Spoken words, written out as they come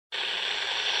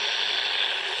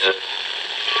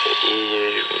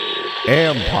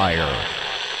Empire.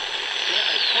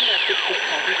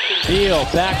 Deal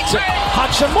back to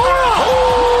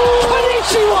Hachimura.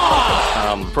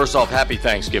 Konnichiwa. First off, happy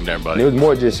Thanksgiving, everybody. It was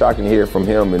more just shocking to hear from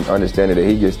him and understanding that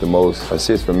he gets the most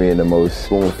assists from me and the most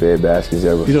spoon-fed baskets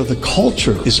ever. You know, the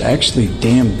culture is actually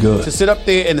damn good. To sit up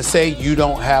there and to say you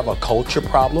don't have a culture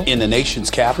problem in the nation's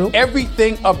capital,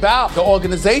 everything about the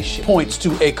organization points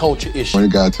to a culture issue. One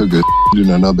guy took a in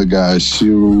another guy's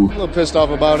shoe. I'm a little pissed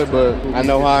off about it, but I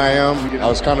know how I am. I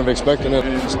was kind of expecting it.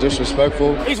 It's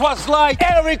disrespectful. It was like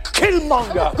Eric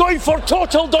Killmonger going for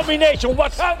total domination.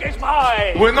 What hung is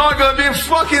mine? We're not going to be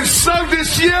fucking sunk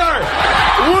this year.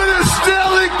 We're the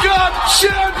Stanley Cup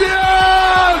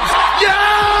champions!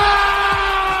 Yeah!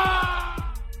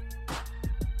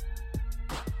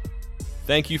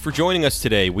 Thank you for joining us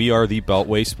today. We are the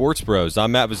Beltway Sports Bros.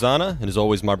 I'm Matt Vazana, and as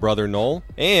always, my brother Noel.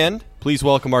 And please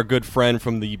welcome our good friend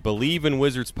from the Believe in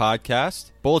Wizards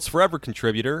podcast, Bullets Forever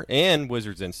contributor and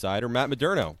Wizards insider, Matt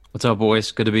Moderno. What's up,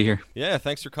 boys? Good to be here. Yeah,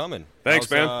 thanks for coming. Thanks,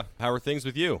 man. How are things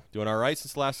with you? Doing all right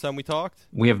since the last time we talked?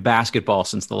 We have basketball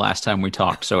since the last time we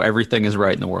talked, so everything is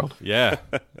right in the world. Yeah,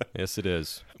 yes it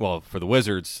is. Well, for the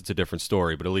Wizards, it's a different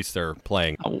story, but at least they're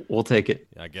playing. We'll take it.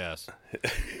 I guess.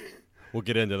 We'll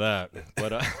get into that.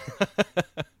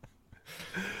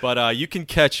 But you can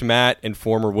catch Matt and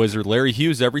former Wizard Larry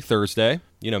Hughes every Thursday.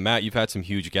 You know, Matt, you've had some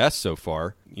huge guests so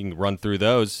far. You can run through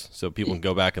those so people can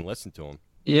go back and listen to them.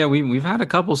 Yeah, we've had a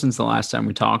couple since the last time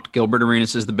we talked. Gilbert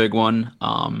Arenas is the big one.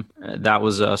 That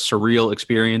was a surreal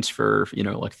experience for,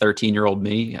 like 13-year-old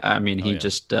me. I mean,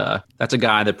 that's a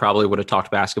guy that probably would have talked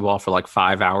basketball for like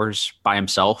 5 hours by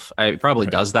himself. He probably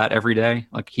does that every day.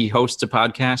 Like he hosts a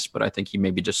podcast, but I think he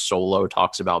maybe just solo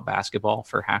talks about basketball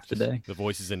for half the day. The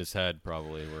voices in his head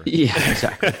probably were. Yeah,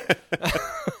 exactly.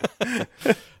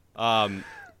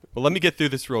 Well, let me get through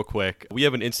this real quick. We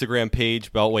have an Instagram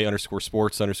page,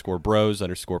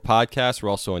 Beltway_sports_bros_podcast. We're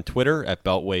also on Twitter at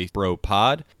Beltway Bro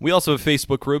Pod. We also have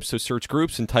Facebook groups, so search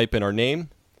groups and type in our name,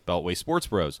 Beltway Sports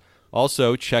Bros.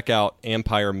 Also, check out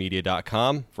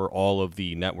EmpireMedia.com for all of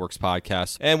the network's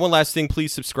podcasts. And one last thing,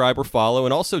 please subscribe or follow,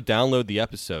 and also download the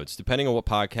episodes. Depending on what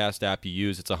podcast app you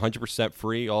use, it's 100%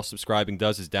 free. All subscribing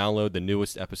does is download the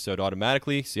newest episode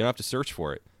automatically, so you don't have to search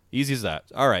for it. Easy as that.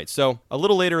 All right, so a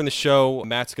little later in the show,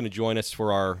 Matt's going to join us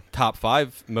for our top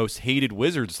 5 most hated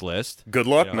Wizards list. Good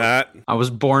luck, Matt. I was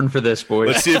born for this, boys.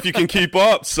 Let's see if you can keep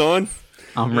up, son.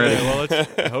 I'm ready. Yeah,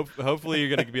 well, hopefully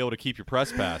you're going to be able to keep your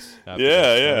press pass.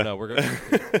 Yeah. No,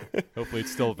 hopefully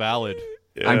it's still valid.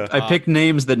 Yeah. I picked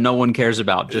names that no one cares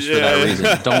about just for that reason.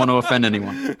 Don't want to offend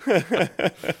anyone.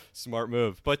 Smart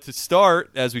move. But to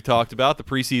start, as we talked about, the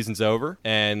preseason's over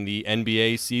and the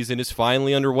NBA season is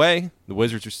finally underway. The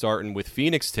Wizards are starting with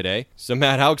Phoenix today. So,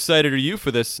 Matt, how excited are you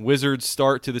for this Wizards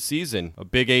start to the season? A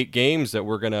big 8 games that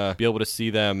we're going to be able to see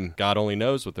them. God only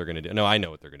knows what they're going to do. No, I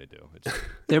know what they're going to do.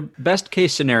 Their best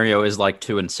case scenario is like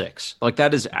 2-6. Like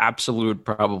that is absolute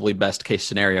probably best case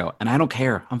scenario. And I don't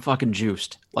care. I'm fucking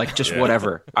juiced. Like just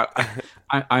whatever.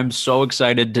 I'm so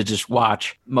excited to just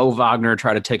watch Mo Wagner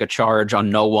try to take a charge on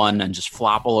no one and just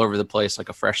flop all over the place like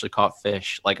a freshly caught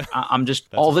fish. Like I'm just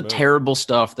all the terrible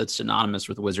stuff that's synonymous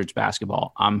with Wizards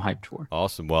basketball. I'm hyped for.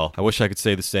 Awesome. Well, I wish I could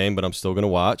say the same, but I'm still going to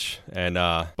watch. And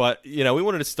but we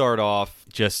wanted to start off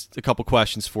just a couple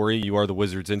questions for you. You are the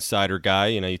Wizards insider guy.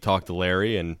 You talked to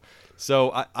Larry, and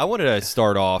so I wanted to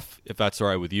start off, if that's all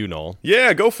right with you, Noel.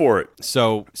 Yeah, go for it.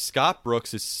 So Scott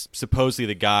Brooks is supposedly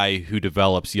the guy who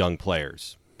develops young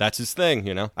players. That's his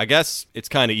thing, I guess it's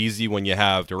kind of easy when you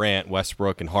have Durant,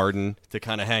 Westbrook, and Harden to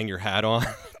kind of hang your hat on.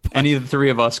 Any of the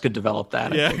three of us could develop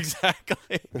that. Yeah,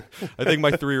 exactly. I think my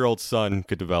 3-year-old son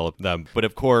could develop them. But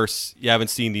of course, you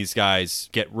haven't seen these guys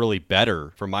get really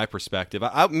better from my perspective.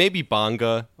 Maybe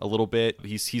Bonga a little bit.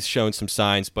 He's shown some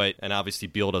signs, and obviously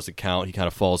Beal doesn't count. He kind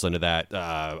of falls under that,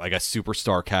 I guess,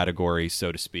 superstar category,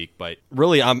 so to speak. But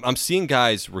really, I'm seeing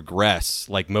guys regress,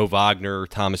 like Mo Wagner,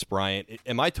 Thomas Bryant.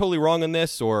 Am I totally wrong on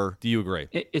this, or do you agree?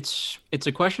 It's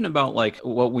a question about like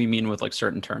what we mean with like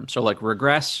certain terms. So like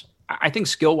regress, I think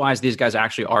skill-wise, these guys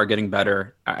actually are getting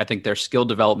better. I think their skill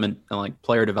development and like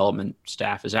player development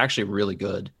staff is actually really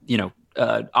good.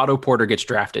 Otto Porter gets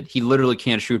drafted. He literally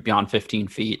can't shoot beyond 15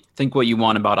 feet. Think what you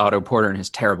want about Otto Porter and his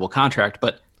terrible contract,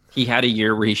 but he had a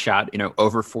year where he shot,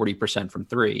 over 40% from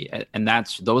 3. And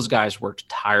those guys worked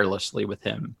tirelessly with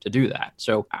him to do that.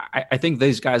 So I think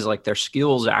these guys, like their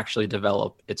skills actually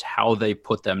develop. It's how they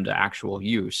put them to actual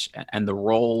use and the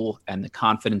role and the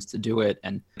confidence to do it.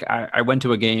 And I went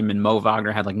to a game and Mo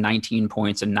Wagner had like 19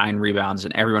 points and 9 rebounds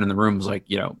and everyone in the room was like,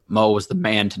 Mo was the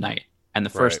man tonight. And the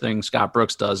first thing Scott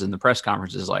Brooks does in the press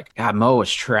conference is like, God, Mo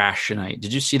is trash tonight.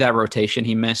 Did you see that rotation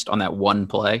he missed on that one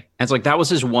play? And it's like, that was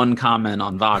his one comment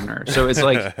on Wagner. So it's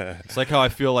like, it's like how I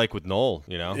feel like with Noel,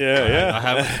 you know?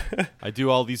 Yeah. I do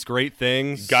all these great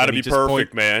things. You got to be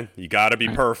perfect, man. You got to be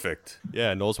perfect.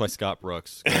 Yeah, Noel's my Scott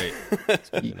Brooks. Great.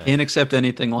 You can't accept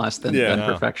anything less than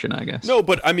perfection, I guess. No,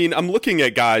 but I mean, I'm looking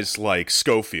at guys like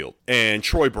Schofield and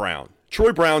Troy Brown.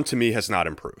 Troy Brown, to me, has not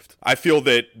improved. I feel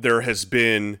that there has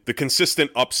been the consistent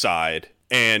upside,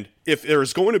 and if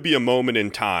there's going to be a moment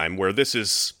in time where this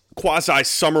is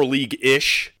quasi-summer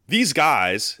league-ish, these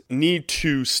guys need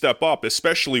to step up,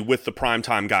 especially with the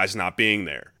primetime guys not being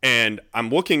there. And I'm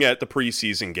looking at the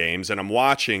preseason games, and I'm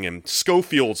watching, and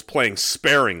Schofield's playing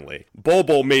sparingly.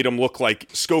 Bobo made him look like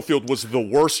Schofield was the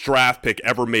worst draft pick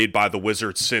ever made by the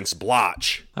Wizards since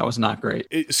Blotch. That was not great.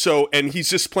 And he's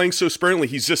just playing so sparingly.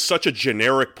 He's just such a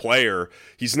generic player.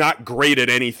 He's not great at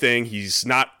anything. He's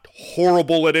not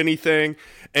horrible at anything.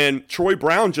 And Troy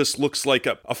Brown just looks like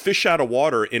a fish out of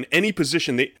water in any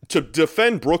position. To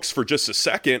defend Brooks for just a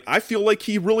second, I feel like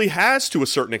he really has, to a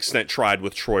certain extent, tried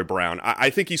with Troy Brown. I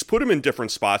think he's put him in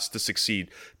different spots to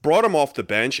succeed, brought him off the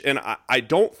bench, and I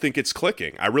don't think it's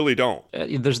clicking. I really don't.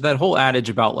 There's that whole adage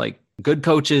about like good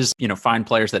coaches, find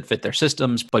players that fit their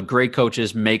systems, but great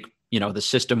coaches make the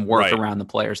system work around the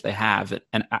players they have.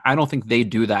 And I don't think they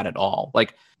do that at all.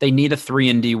 Like they need a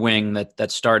 3-and-D wing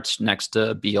that starts next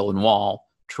to Beal and Wall.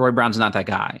 Troy Brown's not that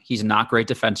guy. He's not great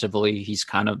defensively. He's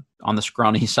kind of on the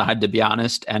scrawny side, to be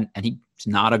honest. And he's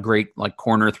not a great like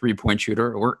corner 3-point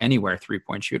shooter or anywhere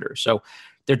 3-point shooter. So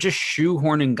they're just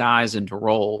shoehorning guys into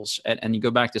roles. And you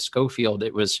go back to Schofield,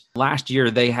 it was last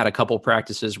year they had a couple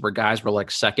practices where guys were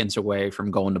like seconds away from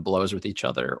going to blows with each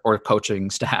other or coaching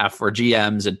staff or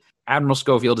GMs. And Admiral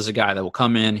Schofield is a guy that will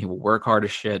come in. He will work hard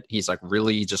as shit. He's like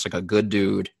really just like a good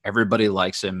dude. Everybody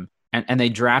likes him. And they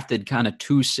drafted kind of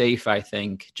too safe, I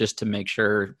think, just to make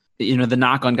sure, the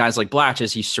knock on guys like Blatch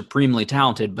is he's supremely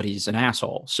talented, but he's an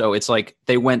asshole. So it's like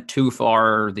they went too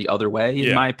far the other way,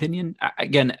 in my opinion.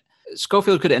 Again,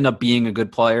 Schofield could end up being a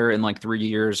good player in like 3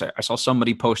 years. I saw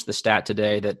somebody post the stat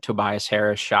today that Tobias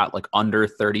Harris shot like under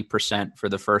 30% for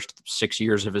the first 6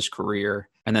 years of his career.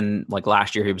 And then like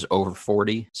last year, he was over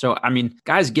 40. So, I mean,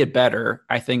 guys get better.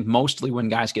 I think mostly when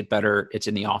guys get better, it's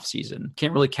in the off season.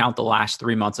 Can't really count the last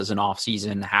 3 months as an off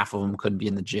season. Half of them couldn't be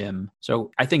in the gym.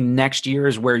 So I think next year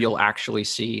is where you'll actually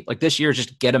see, like this year,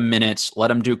 just get them minutes, let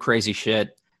them do crazy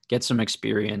shit, get some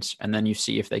experience, and then you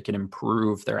see if they can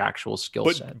improve their actual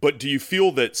skill set. But do you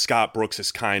feel that Scott Brooks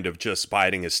is kind of just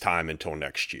biding his time until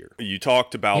next year? You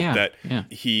talked about that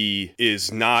he is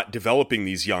not developing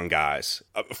these young guys.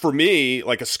 For me,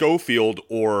 like a Schofield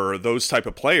or those type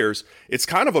of players, it's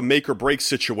kind of a make or break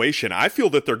situation. I feel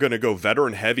that they're going to go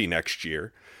veteran heavy next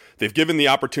year. They've given the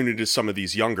opportunity to some of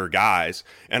these younger guys,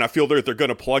 and I feel that they're going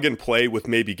to plug and play with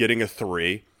maybe getting a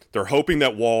 3. They're hoping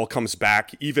that Wall comes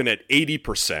back even at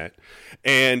 80%.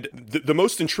 And the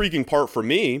most intriguing part for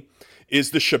me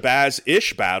is the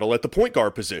Shabazz-ish battle at the point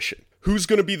guard position. Who's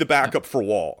going to be the backup for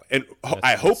Wall? And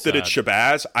I hope that it's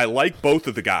Shabazz. I like both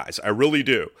of the guys. I really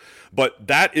do. But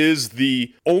that is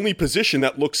the only position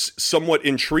that looks somewhat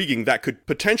intriguing that could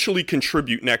potentially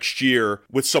contribute next year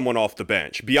with someone off the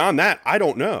bench. Beyond that, I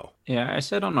don't know. Yeah, I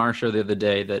said on our show the other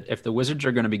day that if the Wizards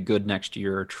are going to be good next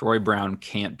year, Troy Brown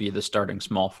can't be the starting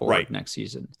small forward next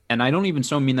season. And I don't even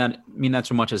mean that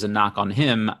so much as a knock on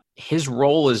him. His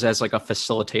role is as like a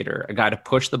facilitator, a guy to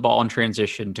push the ball in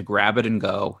transition, to grab it and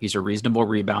go. He's a reasonable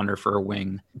rebounder for a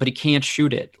wing, but he can't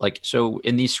shoot it. Like, so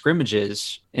in these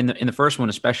scrimmages, in the first one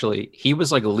especially, he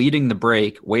was like leading the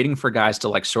break, waiting for guys to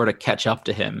like sort of catch up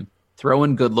to him,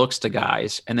 throwing good looks to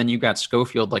guys, and then you got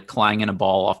Schofield like clanging a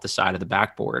ball off the side of the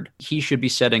backboard. He should be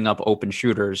setting up open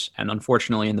shooters, and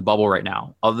unfortunately in the bubble right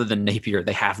now, other than Napier,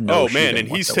 they have no shooting and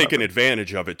he's whatsoever. taken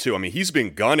advantage of it too. I mean, he's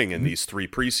been gunning in these 3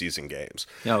 preseason games.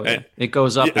 Oh, yeah. It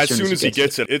goes up as soon as he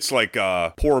gets it. It's like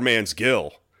poor man's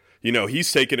Gill.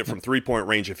 He's taking it from 3-point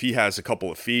range if he has a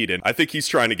couple of feet, and I think he's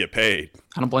trying to get paid.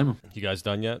 I don't blame him. You guys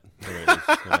done yet?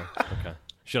 Okay.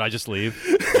 Should I just leave?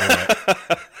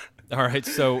 All right,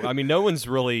 so, I mean, no one's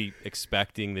really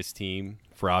expecting this team,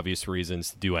 for obvious reasons,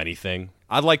 to do anything.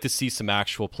 I'd like to see some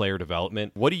actual player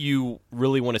development. What do you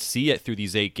really want to see through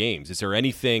these 8 games? Is there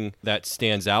anything that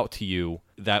stands out to you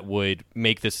that would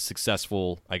make this a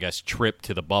successful, I guess, trip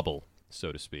to the bubble,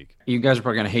 so to speak? You guys are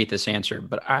probably going to hate this answer,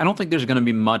 but I don't think there's going to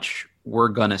be much we're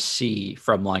going to see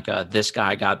from like this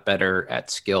guy got better at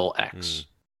skill X.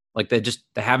 Like they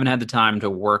haven't had the time to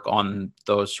work on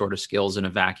those sort of skills in a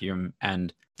vacuum,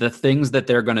 and the things that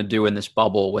they're going to do in this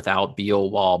bubble without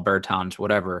Beal, Wall, Bertans,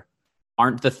 whatever,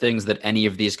 aren't the things that any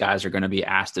of these guys are going to be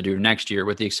asked to do next year,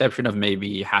 with the exception of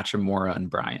maybe Hachimura and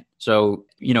Bryant. So,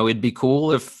 it'd be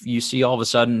cool if you see all of a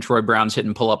sudden Troy Brown's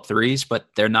hitting pull-up threes, but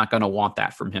they're not going to want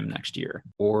that from him next year.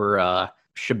 Or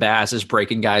Shabazz is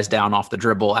breaking guys down off the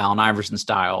dribble, Allen Iverson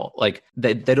style. Like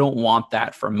they don't want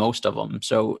that from most of them.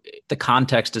 So the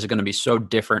context is going to be so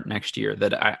different next year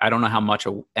that I don't know how much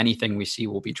of anything we see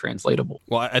will be translatable.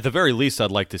 Well, at the very least, I'd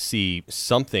like to see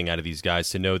something out of these guys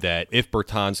to know that if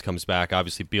Bertans comes back,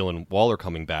 obviously Beal and Wall are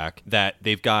coming back, that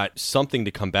they've got something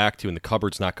to come back to and the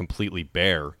cupboard's not completely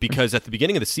bare. Because at the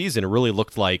beginning of the season, it really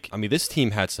looked like, this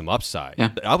team had some upside.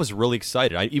 Yeah. I was really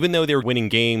excited. Even though they were winning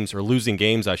games, or losing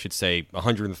games, I should say,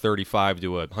 135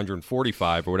 to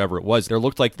 145 or whatever it was, there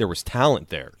looked like there was talent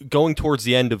there. Going towards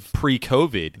the end of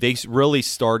pre-COVID, they really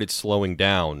started slowing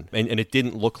down, and it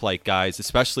didn't look like guys,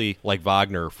 especially like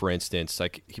Wagner, for instance, I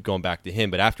keep going back to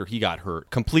him, but after he got hurt,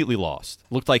 completely lost.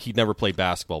 Looked like he'd never played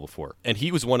basketball before. And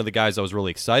he was one of the guys I was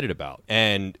really excited about.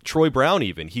 And Troy Brown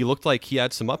even, he looked like he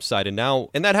had some upside, and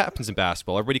that happens in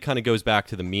basketball. Everybody kind of goes back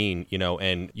to the mean,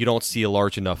 and you don't see a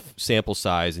large enough sample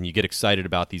size, and you get excited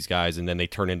about these guys, and then they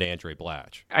turn into Andre Blatch.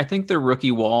 I think the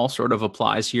rookie wall sort of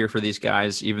applies here for these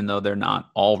guys, even though they're not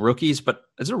all rookies, but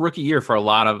it's a rookie year for a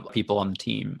lot of people on the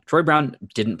team. Troy Brown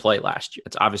didn't play last year.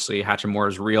 It's obviously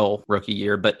Hachimura's real rookie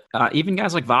year, but even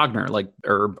guys like Wagner,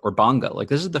 or Bonga,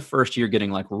 this is the first year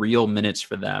getting real minutes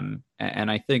for them.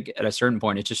 And I think at a certain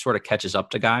point, it just sort of catches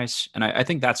up to guys. And I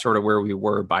think that's sort of where we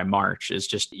were by March, is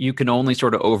just you can only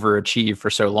sort of overachieve for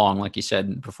so long, like you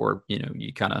said, before,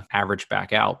 you kind of average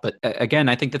back out. But again,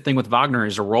 I think the thing with Wagner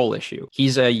is a role issue.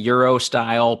 He's a Euro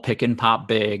style pick and pop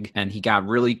big, and he got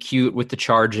really cute with the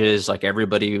charges.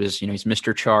 Everybody was, he's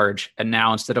Mr. Charge. And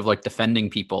now instead of defending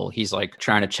people, he's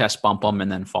trying to chest bump them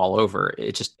and then fall over.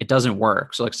 It doesn't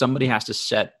work. So somebody has to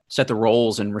set the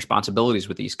roles and responsibilities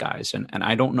with these guys. And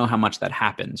I don't know how much that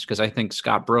happens, because I think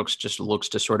Scott Brooks just looks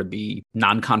to sort of be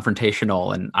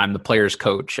non-confrontational, and I'm the player's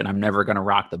coach and I'm never going to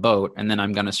rock the boat. And then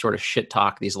I'm going to sort of shit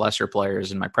talk these lesser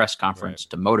players in my press conference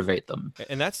to motivate them.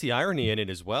 And that's the irony in it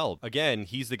as well. Again,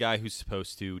 he's the guy who's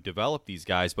supposed to develop these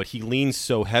guys, but he leans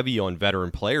so heavy on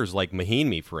veteran players like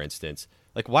Mahinmi, for instance.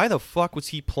 Why the fuck was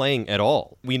he playing at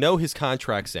all? We know his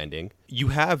contract's ending. You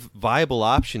have viable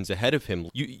options ahead of him.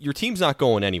 Your team's not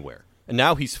going anywhere. And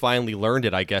now he's finally learned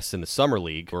it, I guess, in the summer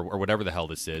league or whatever the hell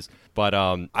this is. But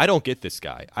I don't get this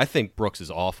guy. I think Brooks is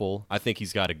awful. I think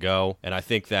he's got to go. And I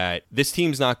think that this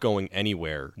team's not going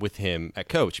anywhere with him at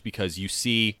coach, because you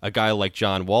see a guy like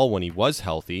John Wall, when he was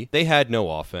healthy, they had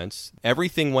no offense.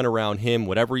 Everything went around him,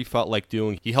 whatever he felt like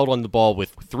doing. He held on the ball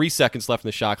with 3 seconds left in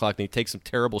the shot clock, and he takes some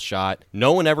terrible shot.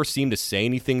 No one ever seemed to say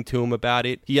anything to him about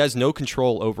it. He has no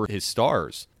control over his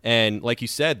stars. And like you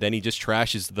said, then he just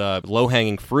trashes the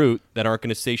low-hanging fruit that aren't going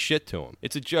to say shit to him.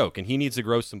 It's a joke, and he needs to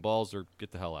grow some balls or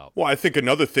get the hell out. Well, I think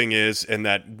another thing is, and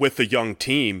that with a young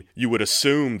team, you would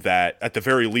assume that at the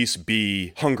very least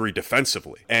be hungry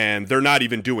defensively. And they're not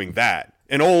even doing that.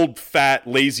 An old, fat,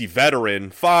 lazy veteran,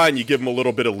 fine, you give him a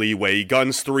little bit of leeway. He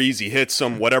guns threes, he hits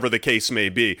them, whatever the case may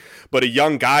be. But a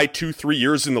young guy, 2-3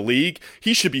 years in the league,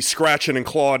 he should be scratching and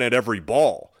clawing at every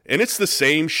ball. And it's the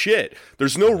same shit.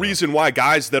 There's no reason why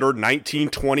guys that are 19,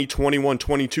 20, 21,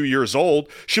 22 years old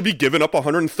should be giving up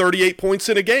 138 points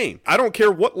in a game. I don't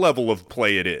care what level of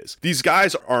play it is. These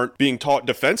guys aren't being taught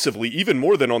defensively even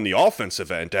more than on the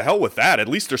offensive end. To hell with that. At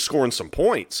least they're scoring some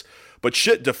points. But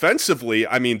shit, defensively,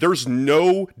 there's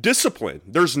no discipline.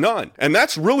 There's none. And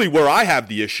that's really where I have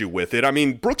the issue with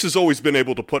it. Brooks has always been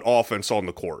able to put offense on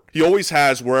the court. He always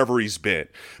has wherever he's been.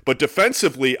 But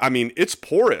defensively, it's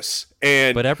porous.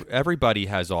 But everybody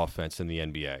has offense in the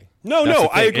NBA. No,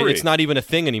 I agree. It's not even a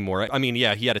thing anymore.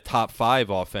 Yeah, he had a top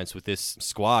 5 offense with this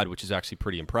squad, which is actually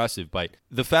pretty impressive. But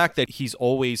the fact that he's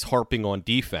always harping on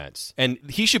defense, and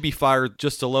he should be fired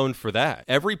just alone for that.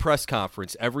 Every press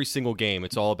conference, every single game,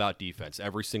 it's all about defense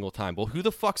every single time. Well, who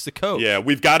the fuck's the coach? Yeah,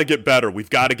 we've got to get better.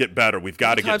 We've got to get better. We've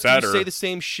got to get better. You say the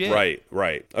same shit.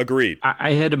 Right. Agreed.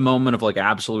 I had a moment of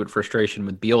absolute frustration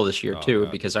with Beal this year too,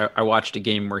 because I watched a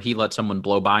game where he let someone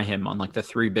blow by him on the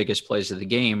 3 biggest plays of the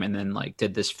game, and then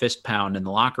did this fist pound in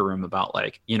the locker room about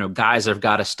guys have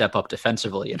got to step up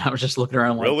defensively. And I was just looking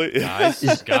around really? Guys?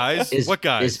 What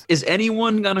guys? Is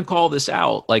anyone going to call this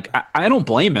out? I don't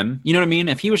blame him. You know what I mean?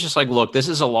 If he was just look, this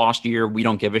is a lost year. We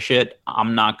don't give a shit.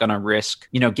 I'm not going to risk,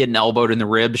 getting elbowed in the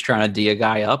ribs trying to D a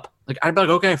guy up. I'd be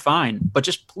okay, fine. But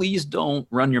just please don't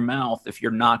run your mouth if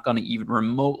you're not going to even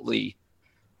remotely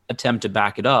attempt to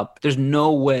back it up, there's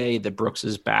no way that Brooks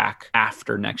is back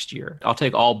after next year. I'll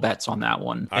take all bets on that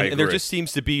one. And there just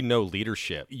seems to be no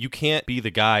leadership. You can't be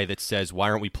the guy that says, why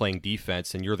aren't we playing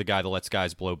defense? And you're the guy that lets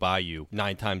guys blow by you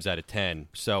 9 times out of 10.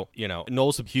 So,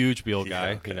 Noel's a huge Beal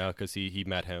guy, because he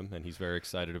met him, and he's very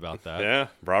excited about that. Yeah,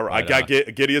 bro. I got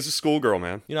Giddy as a schoolgirl,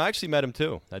 man. I actually met him,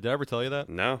 too. Did I ever tell you that?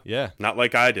 No. Yeah. Not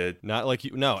like I did. Not like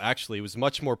you. No, actually, it was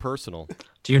much more personal.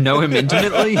 Do you know him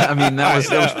intimately? I mean, that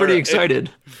was pretty excited.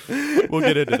 We'll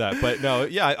get into that. But no,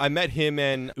 yeah, I met him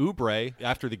and Oubre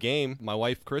after the game. My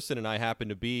wife, Kristen, and I happened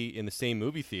to be in the same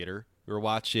movie theater. We were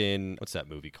watching, what's that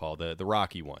movie called? The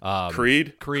Rocky one.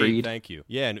 Creed? Creed, thank you.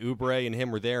 Yeah, and Oubre and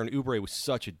him were there, and Oubre was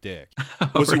such a dick.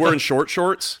 Was he wearing short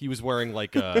shorts? He was wearing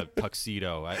like a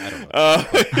tuxedo. I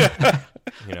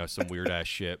don't know. Some weird-ass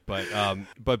shit.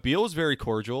 But Beal was very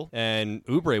cordial, and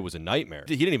Oubre was a nightmare.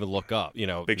 He didn't even look up, Big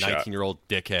 19-year-old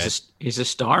dickhead. He's a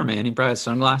star, man. He probably has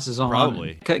sunglasses on.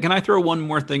 Probably. Can I throw one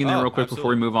more thing in there real quick absolutely. before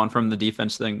we move on from the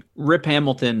defense thing? Rip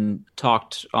Hamilton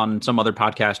talked on some other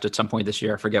podcast at some point this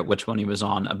year, I forget which one he was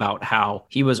on, about how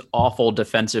he was awful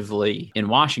defensively in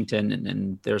Washington.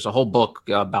 And there's a whole book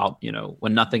about,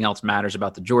 when nothing else matters,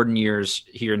 about the Jordan years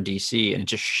here in DC, and it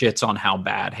just shits on how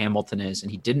bad Hamilton is.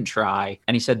 And he didn't try.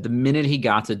 And he said the minute he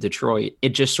got to Detroit, it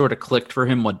just sort of clicked for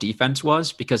him what defense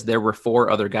was, because there were 4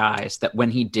 other guys that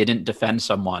when he didn't defend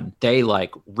someone, they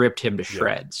like ripped him to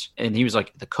shreds. Yeah. And he was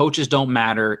like, the coaches don't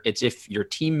matter. It's if your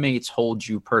teammates hold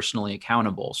you personally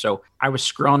accountable. So I was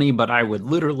scrawny, but I would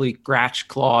literally scratch,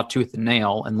 claw, tooth, and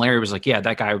nail. And Larry was like, yeah,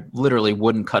 that guy literally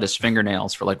wouldn't cut his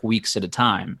fingernails for like weeks at a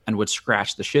time and would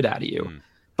scratch the shit out of you.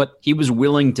 But he was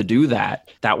willing to do that.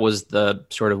 That was the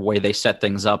sort of way they set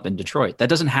things up in Detroit. That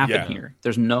doesn't happen here.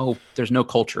 There's no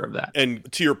culture of that.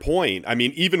 And to your point, I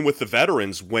mean, even with the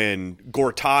veterans, when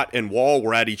Gortat and Wall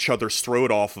were at each other's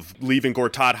throat off of leaving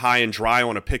Gortat high and dry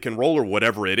on a pick and roll or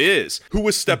whatever it is, who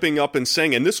was stepping up and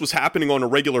saying, and this was happening on a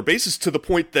regular basis to the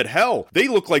point that, hell, they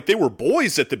looked like they were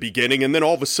boys at the beginning, and then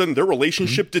all of a sudden their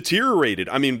relationship deteriorated.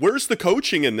 I mean, where's the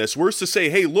coaching in this? Where's to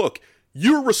say, hey, look,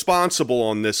 you're responsible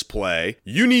on this play.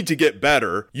 You need to get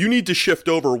better. You need to shift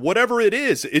over. Whatever it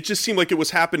is, it just seemed like it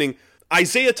was happening.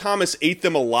 Isaiah Thomas ate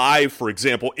them alive, for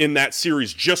example, in that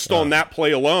series just on that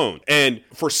play alone. And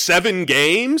for 7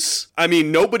 games, I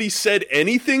mean, nobody said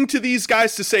anything to these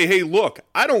guys to say, hey, look,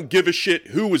 I don't give a shit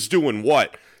who was doing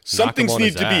what. Something's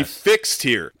need to be fixed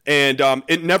here. And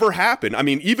it never happened. I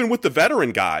mean, even with the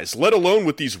veteran guys, let alone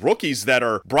with these rookies that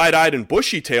are bright-eyed and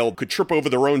bushy-tailed, could trip over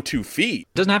their own 2 feet.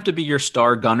 Doesn't have to be your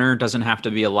star gunner, doesn't have to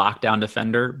be a lockdown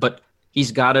defender, but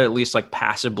he's got to at least like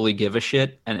passively give a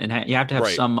shit, and you have to have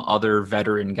some other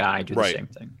veteran guy do the same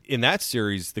thing. In that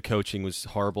series, the coaching was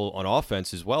horrible on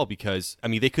offense as well, because, I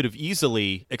mean, they could have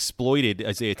easily exploited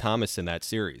Isaiah Thomas in that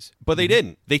series, but they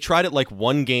didn't. They tried it like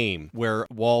one game where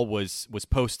Wall was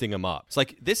posting him up. It's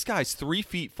like, this guy's 3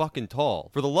 feet fucking tall.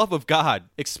 For the love of God,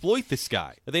 exploit this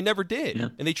guy. But they never did. Yeah.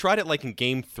 And they tried it like in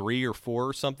game 3 or 4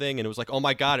 or something, and it was like, oh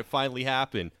my God, it finally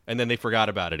happened. And then they forgot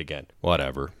about it again.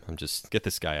 Whatever. Get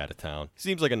this guy out of town. He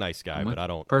seems like a nice guy, but I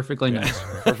don't. Perfectly nice.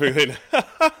 Perfectly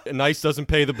nice doesn't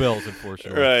pay the bills,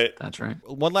 unfortunately. Right. That's right.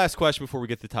 One last question before we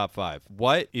get to the top 5.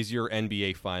 What is your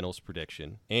NBA Finals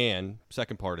prediction? And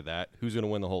second part of that, who's going to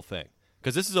win the whole thing?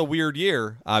 Because this is a weird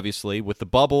year, obviously, with the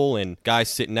bubble and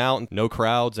guys sitting out, and no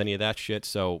crowds, any of that shit.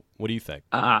 So what do you think?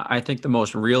 I think the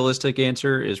most realistic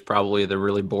answer is probably the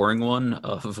really boring one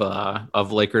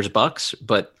of Lakers Bucks.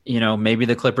 But, maybe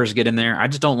the Clippers get in there. I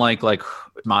just don't like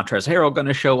Montrezl Harrell going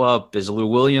to show up? Is Lou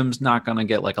Williams not going to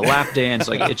get like a lap dance?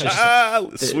 Like, it's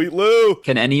just sweet Lou.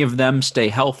 Can any of them stay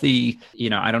healthy?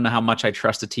 I don't know how much I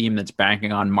trust a team that's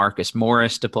banking on Marcus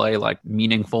Morris to play like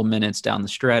meaningful minutes down the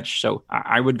stretch. So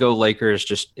I would go Lakers.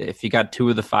 Just if you got 2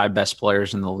 of the 5 best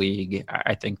players in the league,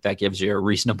 I think that gives you a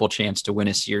reasonable chance to win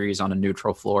a series on a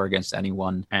neutral floor against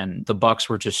anyone. And the Bucks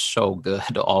were just so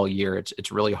good all year.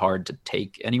 It's really hard to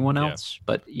take anyone else. Yeah.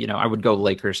 But I would go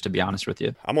Lakers, to be honest with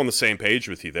you. I'm on the same page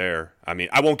with you there. I mean,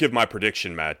 I won't give my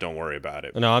prediction, Matt. Don't worry about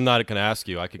it. No, I'm not going to ask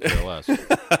you. I could care less.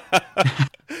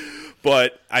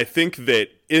 But I think that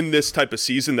in this type of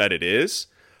season that it is,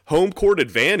 home court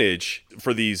advantage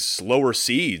for these lower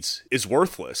seeds is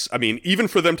worthless. I mean, even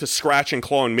for them to scratch and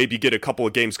claw and maybe get a couple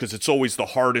of games, because it's always the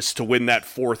hardest to win that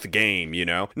 4th game,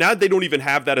 Now they don't even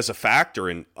have that as a factor,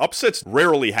 and upsets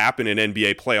rarely happen in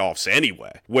NBA playoffs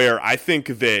anyway, where I think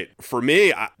that for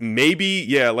me,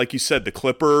 maybe, like you said, the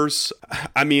Clippers.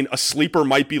 I mean, a sleeper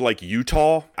might be like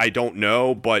Utah. I don't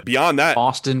know, but beyond that,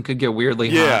 Boston could get weirdly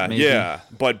hot. Maybe. Yeah.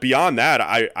 But beyond that,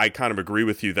 I kind of agree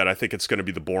with you that I think it's going to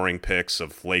be the boring picks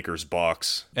of Lakers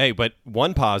Bucks. Hey, but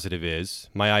one positive is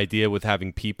my idea with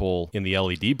having people in the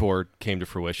LED board came to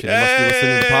fruition. They must be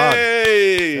listening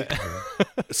to the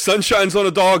pod. Sun shines on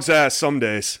a dog's ass some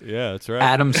days. Yeah, that's right.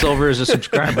 Adam Silver is a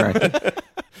subscriber, I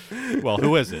think. Well,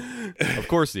 who is it? Of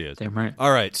course he is. Damn right.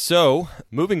 All right, so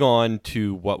moving on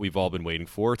to what we've all been waiting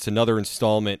for. It's another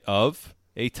installment of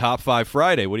a Top 5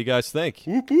 Friday. What do you guys think?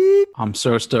 Whoop, whoop. I'm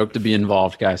so stoked to be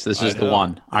involved, guys. This is the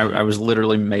one. I was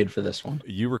literally made for this one.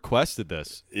 You requested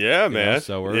this. Yeah, man.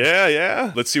 So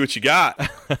yeah. Let's see what you got.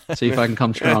 See if I can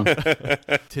come strong.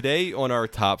 Today on our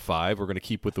Top 5, we're going to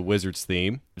keep with the Wizards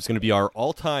theme. It's going to be our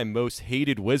all-time most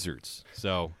hated Wizards.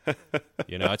 So,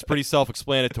 it's pretty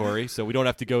self-explanatory, so we don't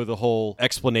have to go the whole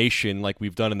explanation like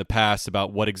we've done in the past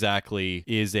about what exactly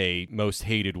is a most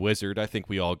hated Wizard. I think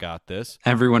we all got this.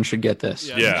 Everyone should get this.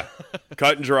 Yeah.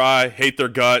 Cut and dry, hate their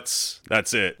guts.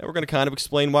 That's it. And we're going to kind of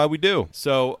explain why we do.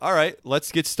 So, all right,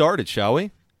 let's get started, shall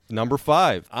we? Number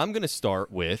 5. I'm going to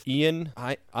start with Ian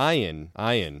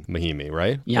Mahinmi,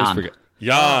 right?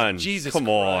 Jan. Jesus Come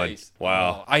Christ. on.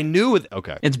 Wow. Oh, I knew it.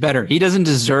 Okay. It's better. He doesn't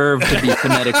deserve to be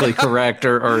phonetically correct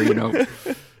or.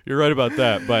 You're right about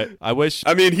that, but I wish...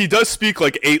 I mean, he does speak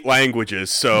like 8 languges,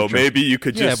 so maybe you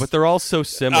could just... Yeah, but they're all so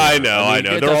similar. I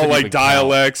know. They're all like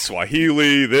dialects,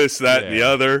 Swahili, this, that, and the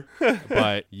other.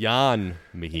 But Jan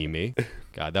Mahinmi...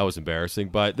 God, that was embarrassing.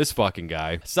 But this fucking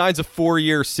guy signs a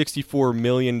 4-year, $64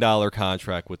 million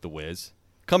contract with the Wiz.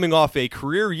 Coming off a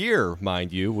career year,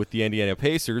 mind you, with the Indiana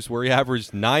Pacers, where he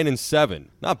averaged 9 and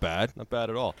 7. Not bad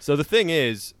at all. So the thing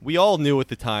is, we all knew at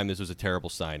the time this was a terrible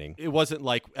signing. It wasn't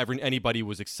like anybody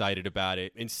was excited about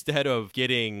it. Instead of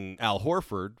getting Al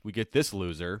Horford, we get this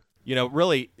loser.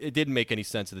 Really, it didn't make any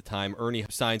sense at the time. Ernie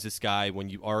signs this guy when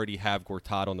you already have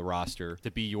Gortat on the roster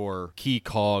to be your key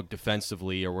cog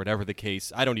defensively or whatever the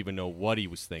case. I don't even know what he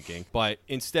was thinking. But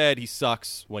instead, he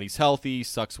sucks when he's healthy,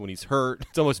 sucks when he's hurt.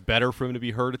 It's almost better for him to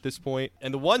be hurt at this point.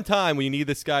 And the one time when you need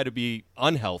this guy to be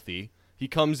unhealthy, he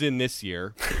comes in this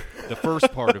year, the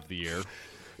first part of the year.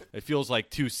 It feels like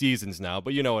 2 seasons now,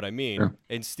 but you know what I mean. Sure.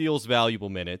 And steals valuable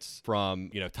minutes from,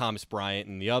 Thomas Bryant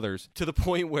and the others to the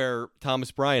point where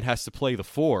Thomas Bryant has to play the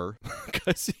 4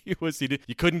 because you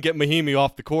couldn't get Mahinmi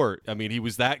off the court. I mean, he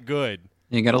was that good.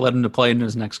 You got to let him to play in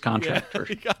his next contract.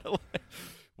 Yeah,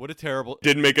 what a terrible...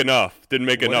 Didn't make enough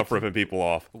ripping people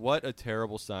off. What a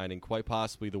terrible signing. Quite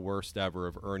possibly the worst ever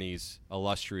of Ernie's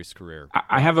illustrious career.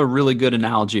 I have a really good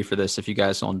analogy for this if you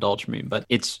guys will indulge me, but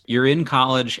you're in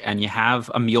college and you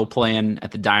have a meal plan at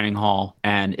the dining hall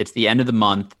and it's the end of the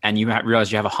month and you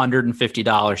realize you have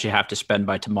 $150 you have to spend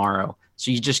by tomorrow. So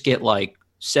you just get like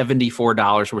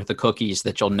 $74 worth of cookies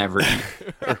that you'll never eat.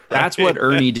 That's what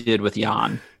Ernie did with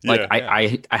Jan.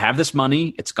 I have this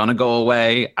money. It's going to go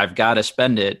away. I've got to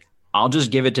spend it. I'll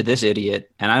just give it to this idiot.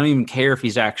 And I don't even care if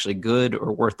he's actually good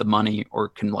or worth the money or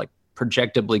can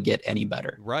projectably get any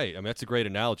better. Right. I mean, that's a great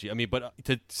analogy. I mean, but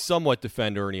to somewhat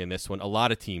defend Ernie in this one, a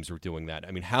lot of teams were doing that. I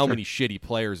mean, how many shitty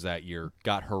players that year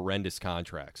got horrendous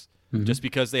contracts just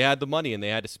because they had the money and they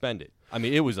had to spend it? I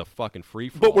mean, it was a fucking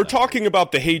free-for-all. But we're talking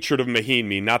about the hatred of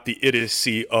Mahinmi, not the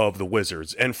idiocy of the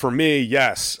Wizards. And for me,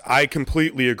 yes, I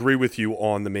completely agree with you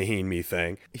on the Mahinmi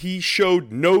thing. He showed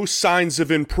no signs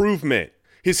of improvement.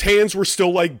 His hands were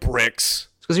still like bricks.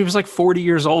 Because he was like 40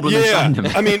 years old when they signed him.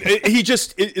 I mean,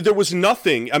 there was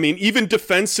nothing. I mean, even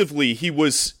defensively,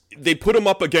 they put him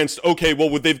up against,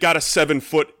 they've got a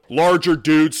 7-foot larger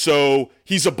dude, so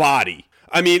he's a body.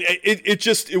 I mean,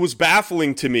 it was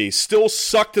baffling to me. Still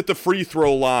sucked at the free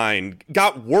throw line.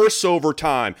 Got worse over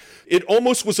time. It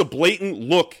almost was a blatant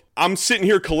look. I'm sitting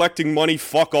here collecting money.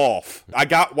 Fuck off. I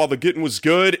got while the getting was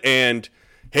good, and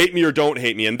hate me or don't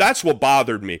hate me. And that's what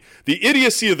bothered me. The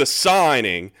idiocy of the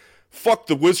signing. Fuck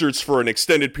the Wizards for an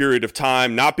extended period of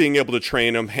time, not being able to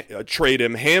trade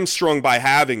him, hamstrung by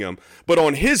having him. But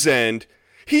on his end,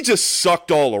 he just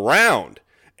sucked all around.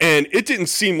 And it didn't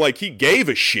seem like he gave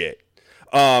a shit.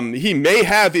 He may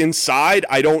have inside,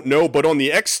 I don't know, but on the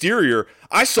exterior,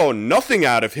 I saw nothing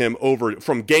out of him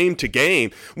from game to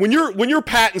game. When you're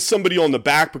patting somebody on the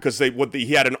back because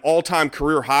he had an all-time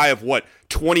career high of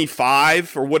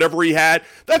 25 or whatever he had,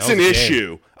 that's an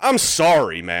issue. I'm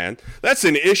sorry, man. That's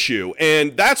an issue,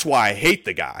 and that's why I hate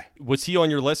the guy. Was he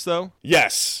on your list though?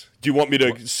 Yes. Do you want me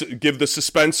to give the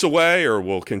suspense away, or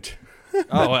we'll continue?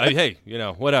 Hey,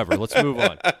 whatever. Let's move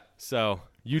on. So.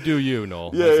 You do you, Noel,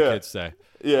 as the kids say.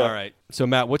 Yeah. All right. So,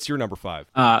 Matt, what's your number 5?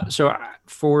 So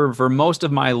for most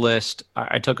of my list,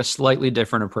 I took a slightly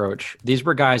different approach. These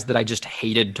were guys that I just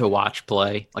hated to watch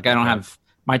play. Like, I don't have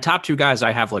 – my top 2 guys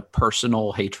I have,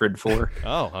 personal hatred for.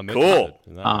 Oh, I'm cool.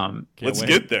 Let's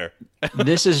get there.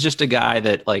 This is just a guy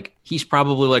that, he's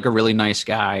probably, a really nice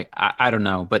guy. I don't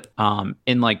know. But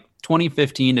in,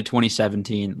 2015 to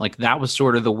 2017, like that was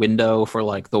sort of the window for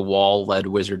like the Wall-led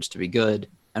Wizards to be good.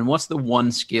 And what's the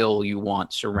one skill you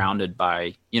want surrounded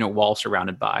by, Wall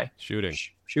surrounded by? Shooting.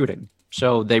 Shooting.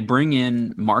 So they bring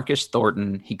in Marcus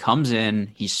Thornton. He comes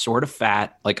in. He's sort of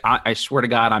fat. Like, I swear to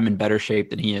God, I'm in better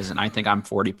shape than he is, and I think I'm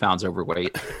 40 pounds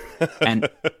overweight. and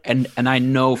I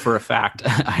know for a fact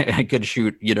I could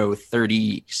shoot,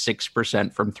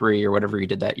 36% from three or whatever he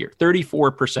did that year.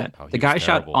 34%. The guy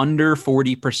shot under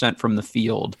 40% from the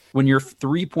field. When your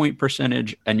 3-point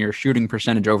percentage and your shooting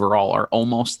percentage overall are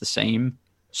almost the same,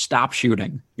 stop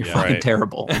shooting. You're fucking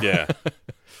terrible. Yeah.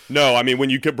 No, I mean when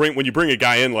you bring a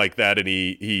guy in like that and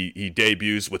he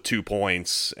debuts with 2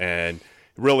 points and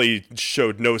really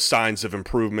showed no signs of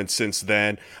improvement since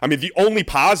then. I mean the only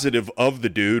positive of the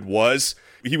dude was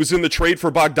he was in the trade for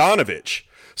Bogdanović.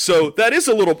 So that is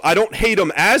a little, I don't hate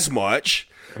him as much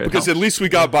because at least we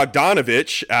got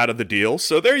Bogdanović out of the deal.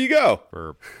 So there you go.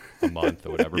 For a month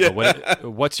or whatever. Yeah. But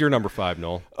what's your number 5,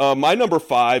 Noel? My number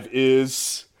 5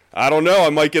 is, I don't know, I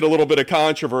might get a little bit of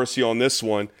controversy on this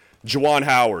one. Juwan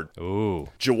Howard. Ooh.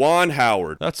 Juwan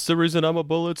Howard. That's the reason I'm a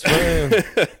Bullets fan.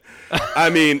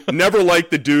 I mean, never liked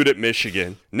the dude at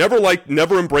Michigan. Never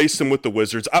embraced him with the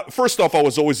Wizards. First off, I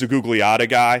was always a Gugliotta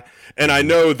guy, and I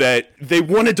know that they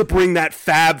wanted to bring that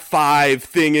Fab Five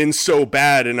thing in so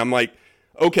bad, and I'm like,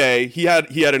 okay, he had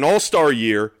an all-star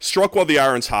year, struck while the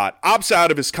iron's hot, opts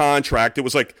out of his contract. It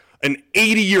was like an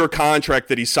 80-year contract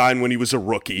that he signed when he was a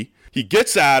rookie. He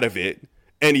gets out of it.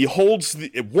 And he wants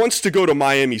to go to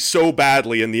Miami so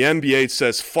badly, and the NBA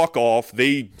says, fuck off.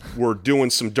 They were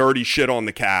doing some dirty shit on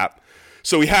the cap.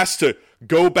 So he has to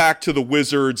go back to the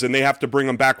Wizards, and they have to bring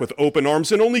him back with open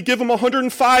arms and only give him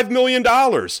 $105 million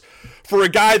for a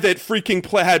guy that freaking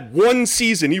had one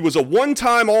season. He was a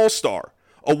one-time All-Star.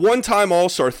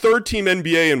 Third-team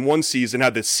NBA in one season,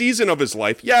 had the season of his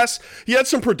life. Yes, he had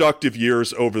some productive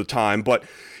years over the time, but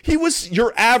he was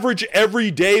your average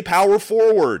everyday power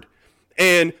forward.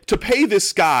 And to pay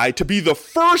this guy to be the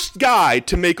first guy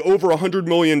to make over $100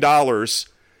 million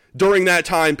during that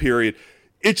time period,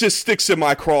 it just sticks in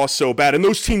my craw so bad. And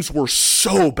those teams were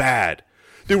so bad.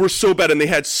 They were so bad, and they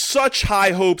had such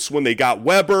high hopes when they got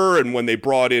Weber and when they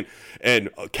brought in and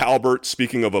Calvert,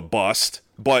 speaking of a bust.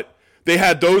 But they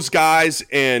had those guys,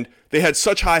 and they had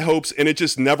such high hopes, and it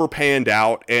just never panned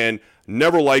out, and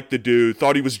never liked the dude.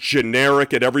 Thought he was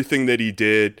generic at everything that he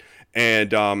did.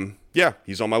 And, yeah,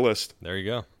 he's on my list. There you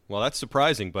go. Well, that's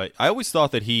surprising, but I always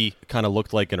thought that he kind of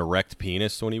looked like an erect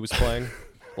penis when he was playing.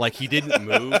 Like he didn't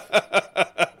move.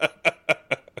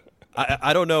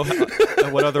 I don't know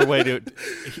what other way to...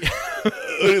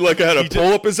 like I had to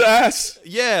pull up his ass?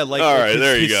 Yeah. Like, all right,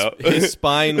 there you go. His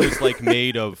spine was like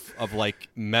made of like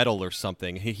metal or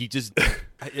something. He just...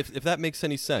 If that makes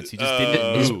any sense, he just didn't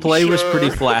move. His play was pretty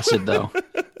flaccid, though.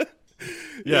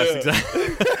 Yes,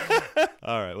 exactly.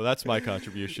 All right, well, that's my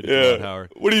contribution to Juwan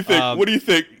Howard. What do you think? What do you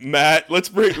think, Matt? Let's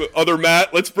bring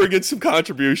in some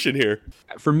contribution here.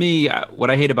 For me, what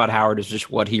I hate about Howard is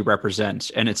just what he represents.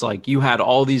 And it's like you had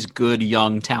all these good,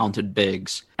 young, talented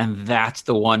bigs, and that's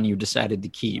the one you decided to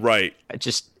keep. Right.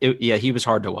 He was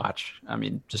hard to watch. I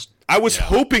mean, I was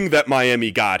hoping that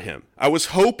Miami got him. I was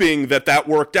hoping that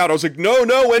worked out. I was like, no,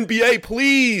 NBA,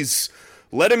 please.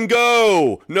 Let him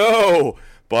go. No.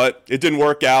 But it didn't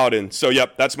work out, and so,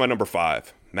 yep, that's my number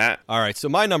 5. Matt? All right, so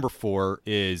my number 4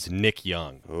 is Nick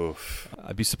Young. Oof.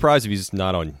 I'd be surprised if he's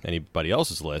not on anybody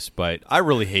else's list, but I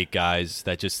really hate guys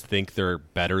that just think they're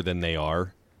better than they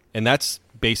are, and that's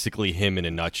basically him in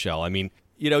a nutshell. I mean,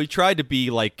 he tried to be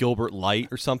like Gilbert Light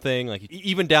or something, like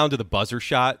even down to the buzzer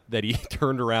shot that he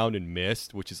turned around and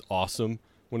missed, which is awesome.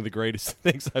 One of the greatest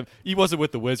things he wasn't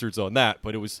with the Wizards on that,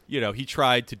 but it was, he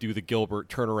tried to do the Gilbert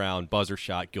turnaround buzzer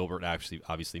shot. Gilbert actually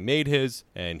obviously made his,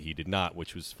 and he did not,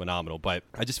 which was phenomenal. But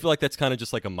I just feel like that's kind of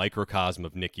just like a microcosm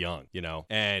of Nick Young,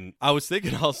 And I was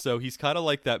thinking also, he's kind of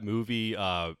like that movie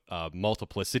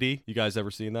Multiplicity. You guys ever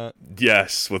seen that?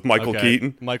 Yes, with Michael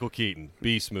Keaton. Michael Keaton,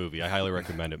 beast movie. I highly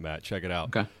recommend it, Matt. Check it out.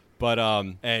 Okay. But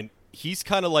and he's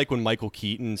kind of like when Michael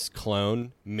Keaton's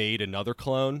clone made another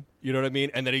clone. You know what I mean?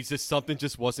 And that something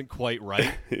just wasn't quite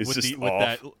right.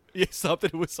 Something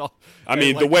was off. I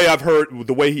mean, the way I've heard,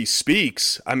 the way he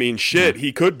speaks, I mean, shit,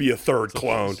 he could be a third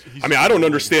clone. I mean, I don't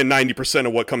understand 90%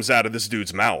 of what comes out of this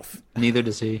dude's mouth. Neither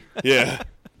does he. Yeah.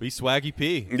 Be Swaggy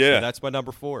P. Yeah. So that's my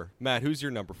number 4. Matt, who's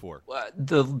your number 4?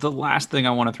 The last thing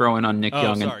I want to throw in on Nick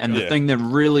Young, and the thing that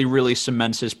really, really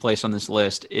cements his place on this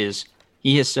list is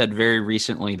he has said very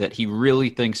recently that he really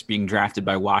thinks being drafted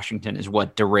by Washington is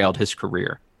what derailed his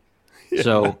career. Yeah.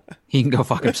 So he can go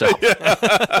fuck himself.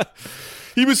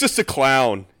 he was just a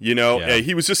clown, you know? Yeah.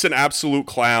 He was just an absolute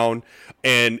clown.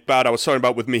 And I was talking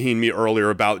about with Mahinmi earlier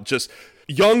about just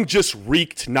Young just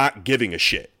reeked not giving a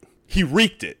shit. He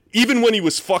reeked it. Even when he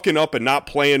was fucking up and not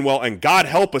playing well, and God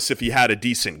help us if he had a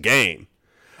decent game.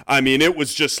 I mean, it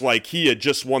was just like he had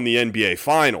just won the NBA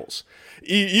Finals.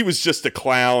 He was just a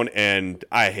clown, and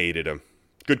I hated him.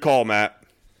 Good call, Matt.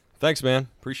 Thanks, man.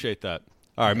 Appreciate that.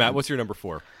 All right, Matt, what's your number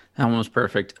 4? That one was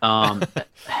perfect.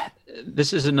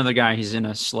 This is another guy. He's the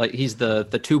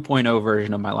 2.0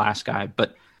 version of my last guy,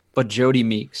 but Jody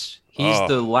Meeks. He's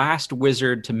the last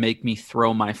wizard to make me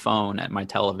throw my phone at my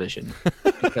television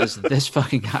because this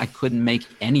fucking guy couldn't make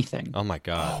anything. Oh my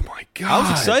god! I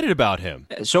was excited about him.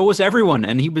 So was everyone,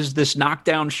 and he was this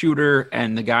knockdown shooter.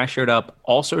 And the guy showed up,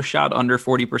 also shot under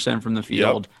 40% from the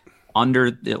field,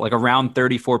 under like around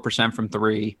 34% from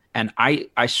 3. And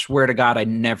I swear to God, I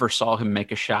never saw him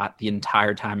make a shot the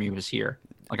entire time he was here.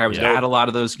 Like I was at a lot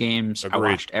of those games. Agreed.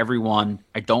 I watched every one.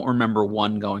 I don't remember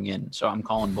one going in, so I'm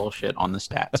calling bullshit on the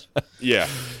stats. Yeah.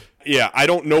 I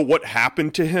don't know what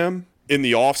happened to him in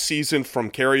the offseason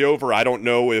from carryover. I don't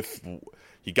know if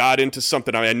he got into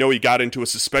something. I know he got into a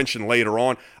suspension later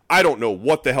on. I don't know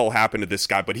what the hell happened to this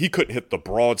guy, but he couldn't hit the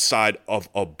broadside of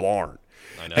a barn.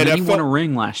 And he won a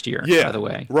ring last year, by the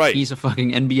way. Right. He's a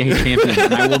fucking NBA champion,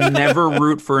 and I will never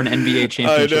root for an NBA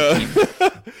championship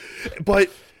team. But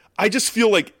I just feel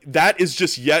like that is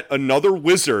just yet another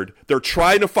wizard. They're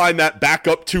trying to find that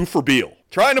backup 2 for Beal.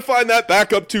 How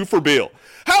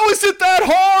is it that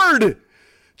hard?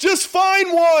 Just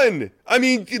find one. I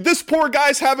mean, this poor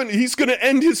guy's he's going to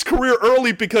end his career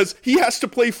early because he has to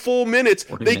play full minutes.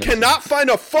 They cannot find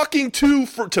a fucking 2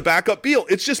 to back up Beal.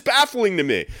 It's just baffling to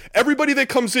me. Everybody that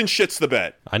comes in shits the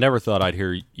bed. I never thought I'd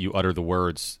hear you utter the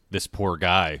words, this poor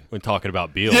guy, when talking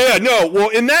about Beal. Yeah, no. Well,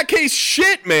 in that case,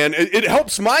 shit, man. It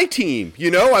helps my team.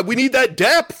 You know, we need that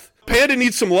depth. Panda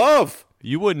needs some love.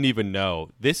 You wouldn't even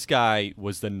know. This guy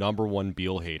was the number 1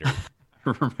 Beal hater.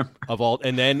 Of all,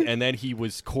 and then he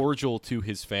was cordial to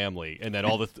his family, and then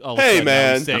all hey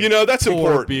man, saying, you know that's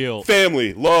important. Beal.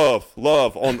 Family, love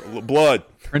on blood,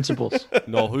 principles.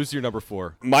 No, who's your number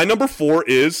 4? My number 4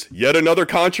 is yet another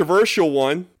controversial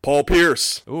one. Paul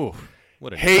Pierce. Ooh,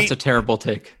 that's a terrible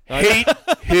take. Hate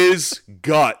his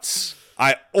guts.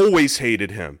 I always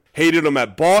hated him. Hated him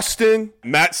at Boston.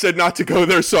 Matt said not to go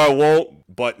there, so I won't.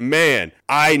 But, man,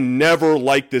 I never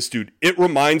liked this dude. It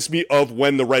reminds me of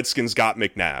when the Redskins got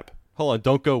McNabb. Hold on,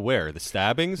 don't go where? The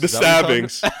stabbings? The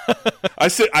stabbings.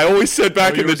 I always said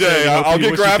back in the day, I'll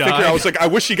get graphic here. I was like, I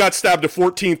wish he got stabbed a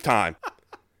 14th time.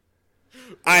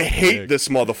 I hate this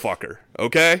motherfucker,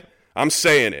 okay? I'm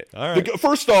saying it. All right.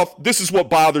 First off, this is what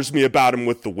bothers me about him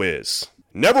with the Wiz.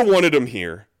 Never wanted him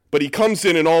here, but he comes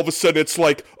in and all of a sudden it's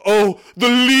like, oh, the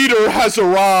leader has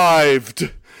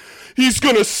arrived. He's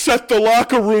going to set the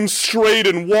locker room straight,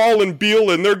 and Wall and Beal,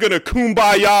 and they're going to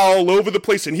kumbaya all over the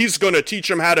place, and he's going to teach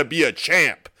them how to be a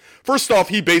champ. First off,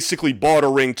 he basically bought a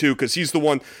ring, too, because he's the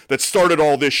one that started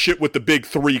all this shit with the big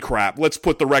 3 crap. Let's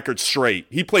put the record straight.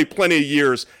 He played plenty of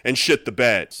years and shit the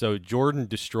bed. So Jordan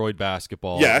destroyed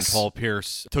basketball, yes. And Paul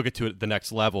Pierce took it to the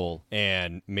next level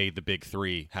and made the big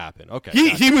 3 happen. Okay.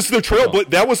 He was the trail,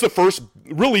 but that was the first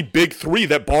really big 3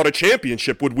 that bought a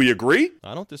championship. Would we agree?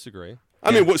 I don't disagree. I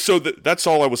mean, so that's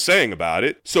all I was saying about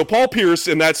it. So Paul Pierce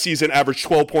in that season averaged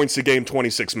 12 points a game,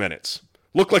 26 minutes.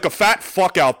 Looked like a fat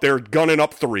fuck out there gunning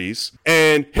up 3s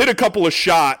and hit a couple of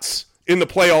shots in the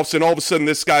playoffs, and all of a sudden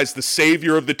this guy's the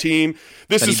savior of the team.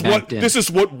 This is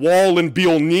what Wall and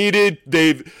Beal needed.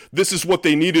 This is what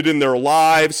they needed in their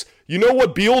lives. You know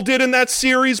what Beal did in that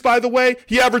series, by the way?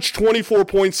 He averaged 24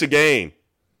 points a game.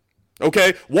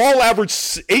 Okay, Wall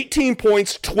averaged 18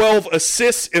 points, 12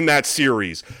 assists in that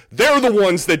series. They're the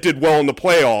ones that did well in the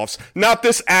playoffs, not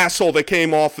this asshole that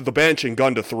came off of the bench and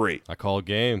gunned a 3. I call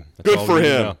game. Good for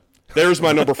him. There's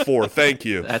my number 4. Thank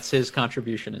you. That's his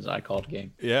contribution, is I called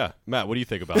game. Yeah. Matt, what do you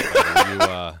think about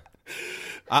that?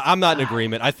 I'm not in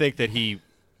agreement. I think that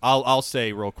I'll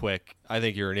say real quick, I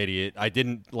think you're an idiot. I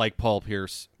didn't like Paul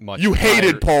Pierce much. You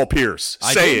hated Paul Pierce.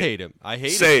 I hate him. I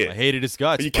hated his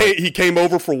guts. He came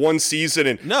over for one season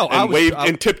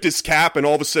and tipped his cap, and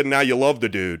all of a sudden now you love the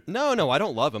dude. No, I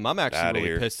don't love him. I'm actually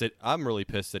really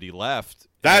pissed that he left.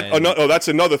 That's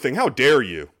another thing. How dare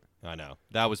you? I know.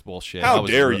 That was bullshit. How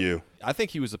dare you? I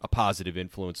think he was a positive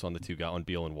influence on the two guys, on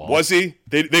Beal and Wall. Was he?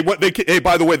 Hey,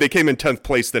 by the way, they came in 10th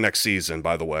place the next season,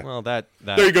 by the way. Well, there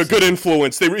you go. Good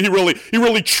influence. He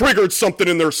really triggered something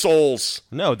in their souls.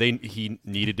 No, he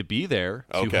needed to be there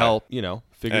to help,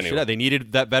 figure shit out. They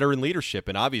needed that veteran leadership,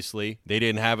 and obviously they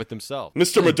didn't have it themselves.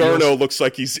 Mr. Moderno looks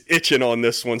like he's itching on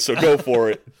this one, so go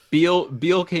for it.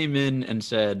 Beal came in and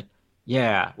said,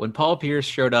 Yeah, when Paul Pierce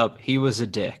showed up, he was a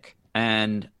dick.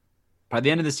 And by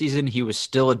the end of the season, he was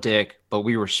still a dick, but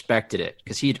we respected it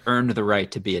because he'd earned the right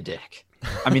to be a dick.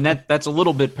 I mean, that's a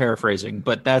little bit paraphrasing,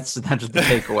 but that's the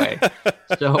takeaway.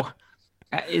 So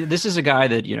this is a guy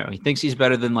that, he thinks he's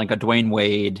better than like a Dwayne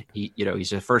Wade.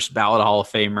 He's a first ballot Hall of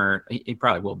Famer. He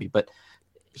probably will be, but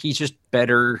he's just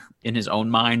better in his own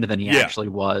mind than he actually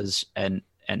was. And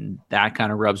that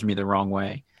kind of rubs me the wrong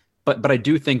way. But I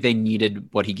do think they needed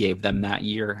what he gave them that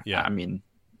year. Yeah. I mean,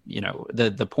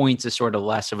 the points is sort of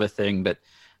less of a thing, but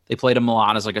they played him a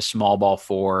lot as like a small ball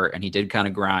 4, and he did kind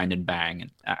of grind and bang.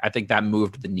 And I think that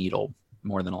moved the needle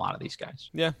more than a lot of these guys.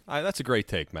 Yeah, that's a great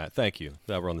take, Matt. Thank you.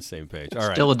 That we're on the same page. All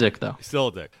right. Still a dick, though. Still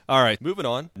a dick. All right, moving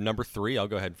on. Number 3, I'll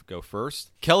go ahead and go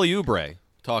first. Kelly Oubre.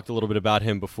 Talked a little bit about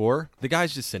him before. The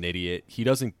guy's just an idiot. He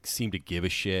doesn't seem to give a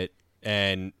shit.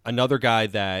 And another guy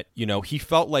that, he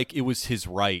felt like it was his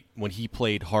right when he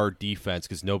played hard defense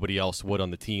because nobody else would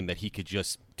on the team, that he could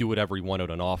just do whatever he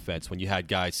wanted on offense when you had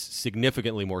guys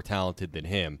significantly more talented than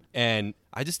him. And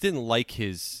I just didn't like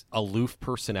his aloof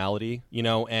personality,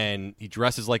 and he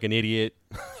dresses like an idiot.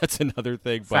 That's another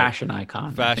thing. Fashion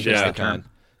icon. Fashion icon.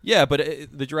 Yeah, but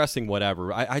the dressing,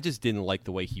 whatever. I just didn't like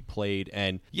the way he played.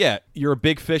 And yeah, you're a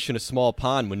big fish in a small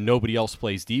pond when nobody else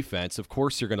plays defense. Of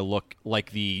course, you're going to look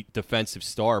like the defensive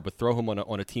star, but throw him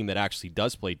on a team that actually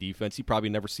does play defense, he'd probably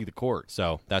never see the court.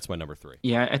 So that's my number 3.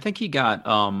 Yeah, I think he got,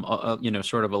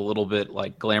 sort of a little bit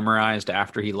like glamorized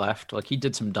after he left. Like he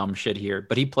did some dumb shit here,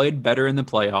 but he played better in the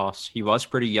playoffs. He was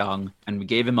pretty young, and we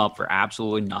gave him up for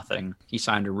absolutely nothing. He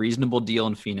signed a reasonable deal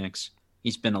in Phoenix.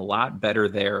 He's been a lot better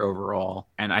there overall.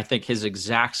 And I think his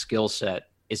exact skill set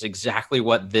is exactly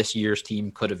what this year's team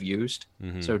could have used.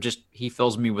 Mm-hmm. So he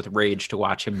fills me with rage to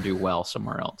watch him do well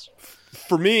somewhere else.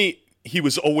 For me, he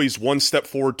was always 1 step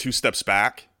forward, 2 steps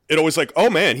back. It always like,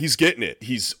 oh man, he's getting it.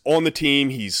 He's on the team.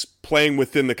 He's playing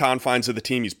within the confines of the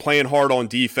team. He's playing hard on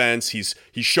defense. He's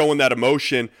showing that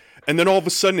emotion. And then all of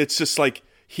a sudden it's just like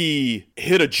he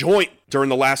hit a joint during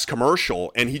the last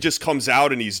commercial and he just comes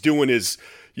out and he's doing his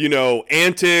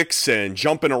antics and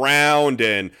jumping around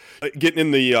and getting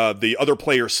in the other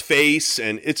player's face.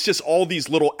 And it's just all these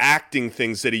little acting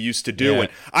things that he used to do. Yeah. And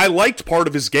I liked part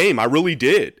of his game. I really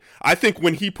did. I think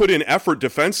when he put in effort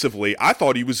defensively, I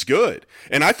thought he was good.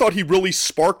 And I thought he really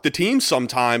sparked the team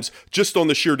sometimes just on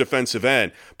the sheer defensive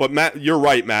end. But Matt, you're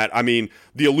right, Matt. I mean,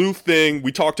 the aloof thing,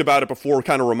 we talked about it before,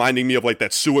 kind of reminding me of like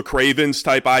that Sua Cravens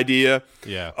type idea.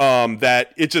 Yeah.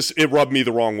 That it rubbed me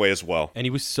the wrong way as well. And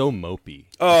he was so mopey.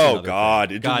 Oh,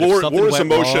 God. Wore his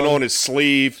emotion on his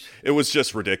sleeve. It was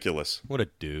just ridiculous. What a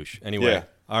douche. Anyway. Yeah.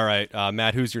 All right,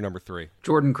 Matt, who's your number 3?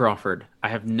 Jordan Crawford. I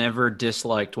have never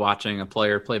disliked watching a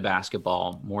player play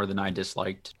basketball more than I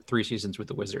disliked 3 seasons with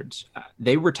the Wizards.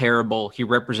 They were terrible. He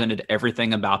represented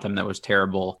everything about them that was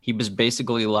terrible. He was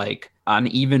basically like an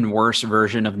even worse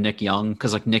version of Nick Young,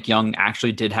 because like Nick Young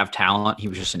actually did have talent. He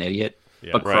was just an idiot.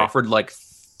 Yeah, but Crawford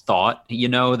thought,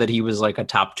 that he was like a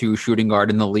top 2 shooting guard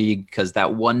in the league because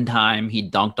that one time he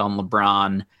dunked on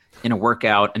LeBron in a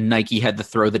workout and Nike had to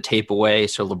throw the tape away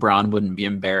so LeBron wouldn't be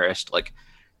embarrassed. Like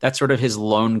that's sort of his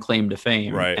lone claim to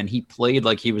fame. Right. And he played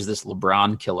like he was this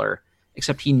LeBron killer,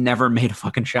 except he never made a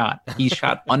fucking shot. He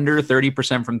shot under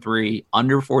 30% from 3,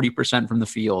 under 40% from the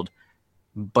field.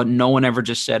 But no one ever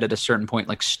just said at a certain point,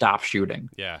 like, stop shooting.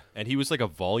 Yeah. And he was like a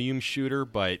volume shooter,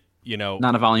 but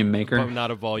not a volume maker. Not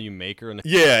a volume maker.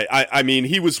 Yeah, I mean,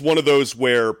 he was one of those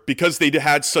where because they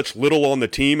had such little on the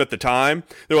team at the time,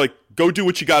 they're like, go do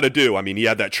what you got to do. I mean, he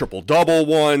had that triple-double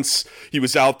once. He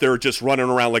was out there just running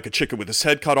around like a chicken with his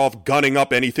head cut off, gunning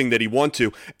up anything that he wanted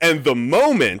to. And the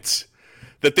moment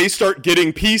that they start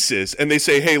getting pieces and they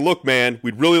say, hey, look, man,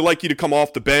 we'd really like you to come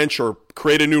off the bench or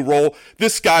create a new role,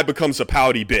 this guy becomes a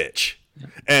pouty bitch. Yeah.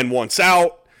 And once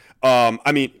out,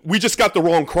 I mean, we just got the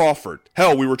wrong Crawford.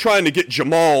 Hell, we were trying to get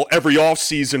Jamal every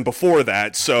offseason before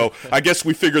that, so I guess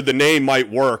we figured the name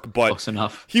might work, but close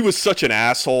enough. He was such an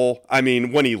asshole. I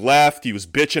mean, when he left, he was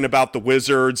bitching about the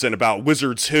Wizards and about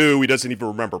Wizards who. He doesn't even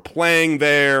remember playing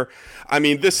there. I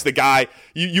mean, the guy,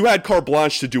 you had carte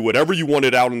blanche to do whatever you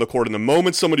wanted out on the court, and the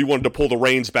moment somebody wanted to pull the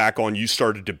reins back on, you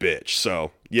started to bitch.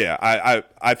 So, yeah,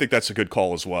 I think that's a good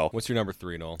call as well. What's your number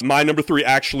 3, Noel? My number 3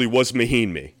 actually was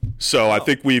Mahinmi. So I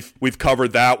think we've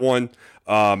covered that one.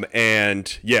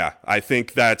 And, yeah, I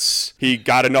think he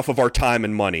got enough of our time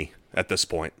and money at this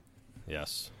point.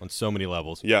 Yes, on so many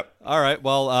levels. Yep. All right,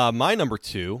 well, my number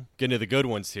 2, getting to the good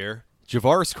ones here,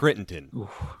 Javaris Crittenton. Ooh.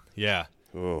 Yeah.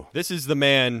 Ooh. This is the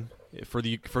man, for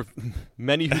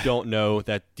many who don't know,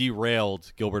 that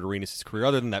derailed Gilbert Arenas' career,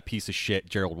 other than that piece of shit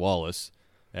Gerald Wallace.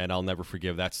 and I'll never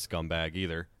forgive that scumbag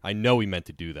either. I know he meant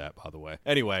to do that, by the way.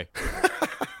 Anyway.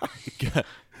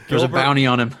 There's a bounty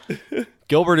on him.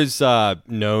 Gilbert is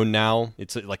known now.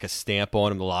 It's like a stamp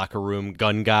on him, the locker room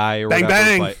gun guy or bang, whatever.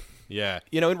 Bang. But yeah.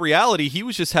 In reality, he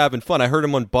was just having fun. I heard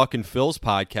him on Buck and Phil's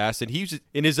podcast, and he was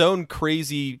in his own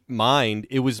crazy mind.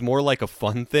 It was more like a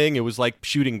fun thing. It was like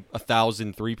shooting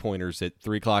 1,000 3-pointers at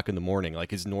 3 o'clock in the morning,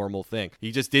 like his normal thing.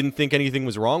 He just didn't think anything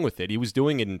was wrong with it. He was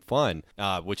doing it in fun,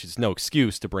 which is no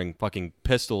excuse to bring fucking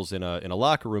pistols in a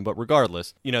locker room. But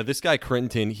regardless, this guy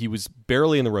Crittenton, he was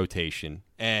barely in the rotation.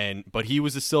 But he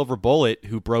was a silver bullet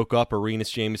who broke up Arenas,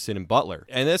 Jameson, and Butler.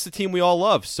 And that's the team we all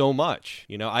love so much.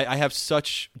 I have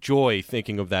such joy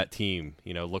thinking of that team,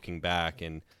 looking back.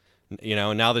 And,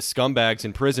 now the scumbag's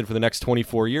in prison for the next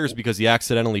 24 years because he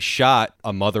accidentally shot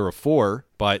a mother of 4.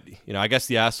 But, I guess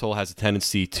the asshole has a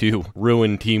tendency to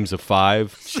ruin teams of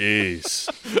 5. Jeez.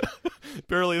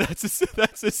 Apparently that's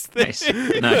his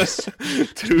thing. Nice.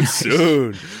 Too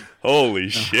soon. Holy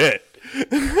shit.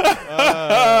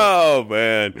 Oh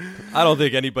man, I don't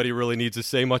think anybody really needs to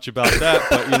say much about that,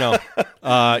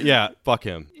 but yeah, fuck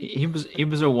him. He was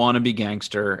a wannabe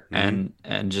gangster, and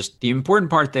just the important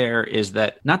part there is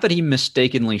that not that he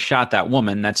mistakenly shot that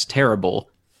woman. That's terrible.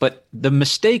 But the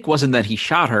mistake wasn't that he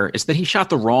shot her; it's that he shot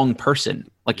the wrong person.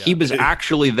 He was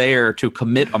actually there to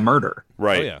commit a murder.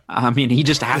 Right. Oh, yeah. I mean, he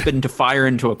just happened to fire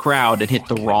into a crowd and hit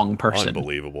the wrong person.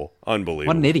 Unbelievable. What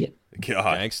an idiot.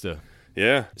 God. Gangsta.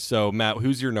 Yeah. So, Matt,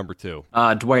 who's your number 2?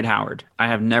 Dwight Howard. I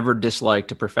have never disliked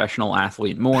a professional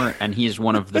athlete more, and he's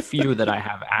one of the few that I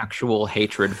have actual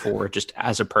hatred for just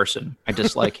as a person. I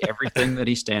dislike everything that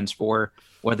he stands for,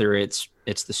 whether it's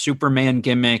the Superman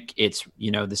gimmick, it's,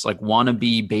 this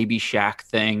wannabe Baby Shaq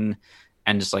thing,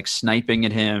 and just sniping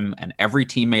at him, and every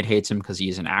teammate hates him because he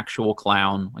is an actual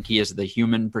clown. He is the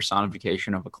human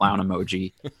personification of a clown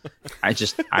emoji.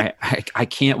 I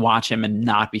can't watch him and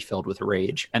not be filled with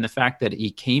rage. And the fact that he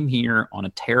came here on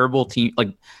a terrible team,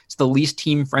 it's the least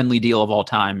team-friendly deal of all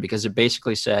time, because it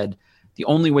basically said the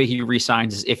only way he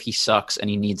resigns is if he sucks and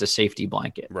he needs a safety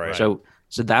blanket. Right. So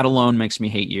that alone makes me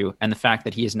hate you. And the fact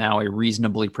that he is now a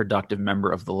reasonably productive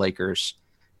member of the Lakers,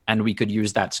 and we could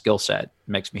use that skill set,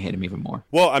 makes me hate him even more.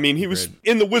 Well, I mean, he was,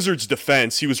 in the Wizards'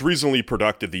 defense, he was reasonably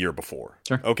productive the year before.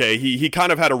 Sure. Okay, he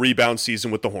kind of had a rebound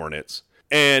season with the Hornets.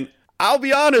 And I'll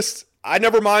be honest, I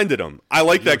never minded him. I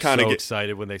like that kind of... so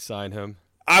excited when they signed him.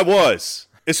 I was.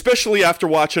 Especially after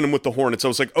watching him with the Hornets, I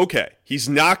was like, okay, he's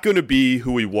not going to be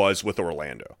who he was with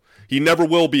Orlando. He never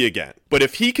will be again. But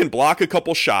if he can block a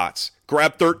couple shots,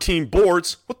 grab 13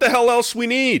 boards, what the hell else we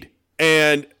need?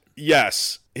 And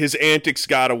yes, his antics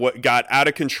got out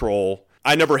of control.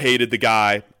 I never hated the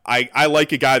guy. I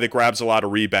like a guy that grabs a lot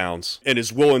of rebounds and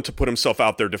is willing to put himself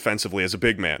out there defensively as a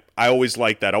big man. I always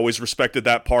liked that. I always respected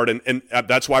that part, and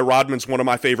that's why Rodman's one of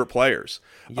my favorite players.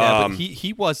 Yeah, but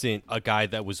he wasn't a guy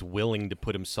that was willing to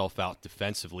put himself out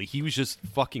defensively. He was just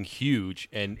fucking huge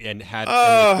and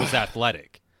was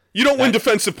athletic. You don't win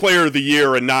Defensive Player of the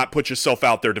Year and not put yourself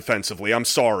out there defensively. I'm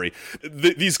sorry.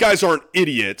 These guys aren't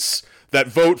idiots that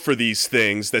vote for these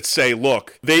things, that say,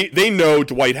 look, they know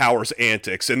Dwight Howard's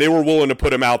antics, and they were willing to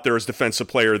put him out there as Defensive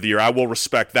Player of the Year. I will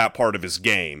respect that part of his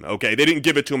game, okay? They didn't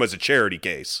give it to him as a charity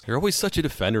case. You're always such a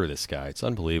defender of this guy. It's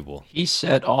unbelievable. He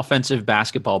set offensive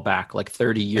basketball back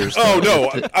 30 years ago. Oh,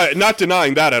 no, not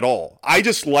denying that at all. I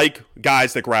just like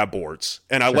guys that grab boards,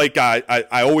 and I like guys,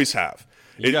 I always have.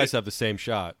 You guys have the same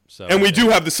shot. So. And we do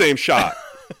have the same shot,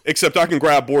 except I can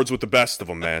grab boards with the best of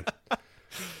them, man.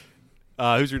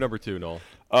 Who's your number 2, Noel?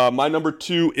 My number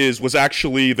 2 was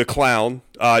actually the clown,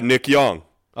 Nick Young.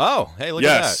 Oh, hey, look at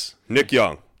that. Yes, Nick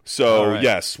Young. So right.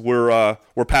 Yes, we're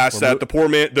past that. The poor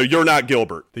man, the You're Not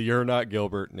Gilbert. The You're Not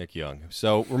Gilbert, Nick Young.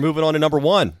 So we're moving on to number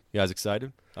 1. You guys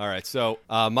excited? All right. So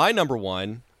my number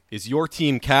 1 is your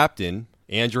team captain,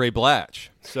 Andre Blatch.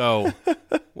 So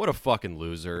what a fucking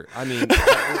loser. I mean,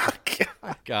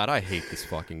 God, I hate this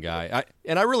fucking guy.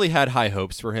 I really had high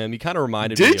hopes for him. He kind of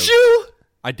reminded me of... Did you?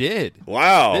 I did.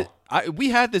 Wow. We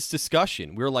had this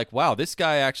discussion. We were like, wow, this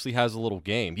guy actually has a little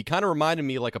game. He kind of reminded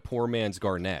me like a poor man's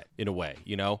Garnett in a way,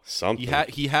 Something.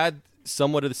 He had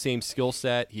somewhat of the same skill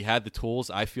set. He had the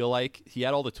tools. I feel like he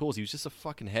had all the tools. He was just a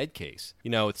fucking head case.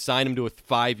 Signed him to a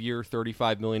 5-year,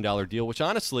 $35 million deal, which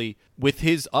honestly, with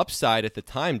his upside at the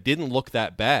time, didn't look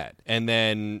that bad. And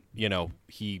then,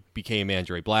 he became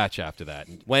Andre Blatch after that.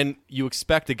 And when you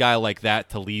expect a guy like that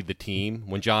to lead the team,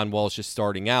 when John Wall's just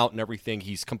starting out and everything,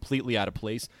 he's completely out of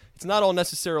place. It's not all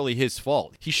necessarily his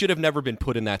fault. He should have never been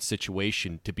put in that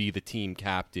situation to be the team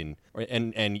captain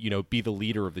and be the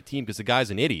leader of the team, because the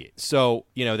guy's an idiot. So,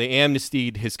 they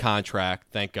amnestied his contract,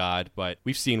 thank God, but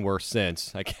we've seen worse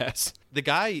since, I guess. The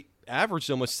guy averaged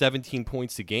almost 17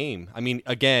 points a game. I mean,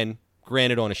 again,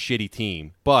 granted on a shitty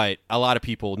team, but a lot of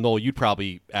people, Noel, you'd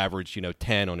probably average,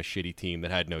 10 on a shitty team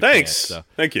that had no chance. So,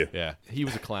 Thank you. Yeah, he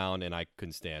was a clown, and I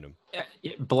couldn't stand him.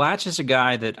 Blatch is a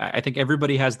guy that I think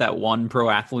everybody has that one pro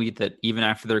athlete that even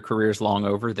after their career is long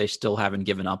over, they still haven't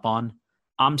given up on.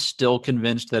 I'm still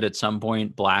convinced that at some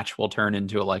point Blatch will turn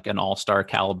into like an all-star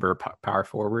caliber power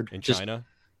forward. In China?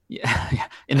 Yeah,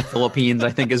 in the Philippines,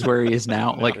 I think is where he is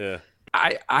now. Like,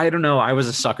 I don't know. I was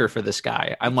a sucker for this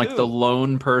guy. I'm like the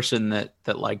lone person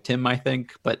that liked him, I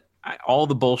think. But all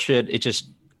the bullshit,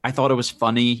 I thought it was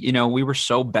funny. We were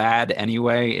so bad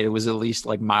anyway. It was at least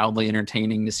like mildly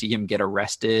entertaining to see him get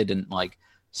arrested and like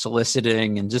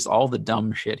soliciting and just all the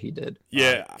dumb shit he did.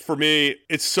 Yeah, for me,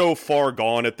 it's so far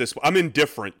gone at this. I'm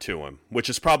indifferent to him, which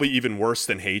is probably even worse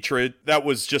than hatred. That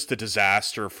was just a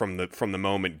disaster from the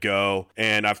moment go,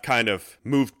 and I've kind of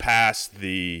moved past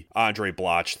the Andre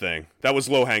Blatch thing. That was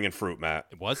low-hanging fruit, Matt.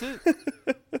 Was it?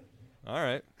 All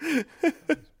right.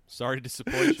 Sorry to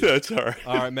disappoint you. That's all right.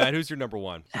 All right, Matt, who's your number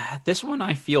one? This one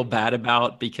I feel bad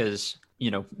about because,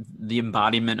 the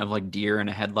embodiment of like deer in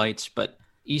the headlights, but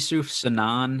Issouf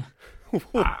Sinan.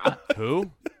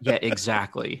 Who? Yeah,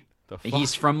 exactly.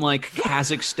 He's from like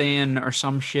Kazakhstan or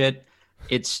some shit.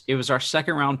 It was our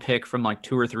second round pick from like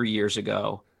 2 or 3 years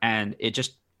ago, and it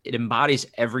embodies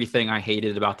everything I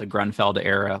hated about the Grunfeld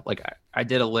era. Like I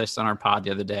did a list on our pod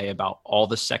the other day about all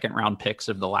the second round picks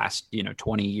of the last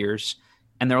 20 years,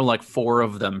 and there were like 4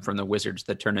 of them from the Wizards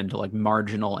that turned into like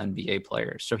marginal NBA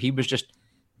players. So he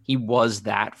was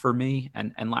that for me.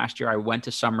 And last year I went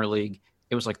to Summer League.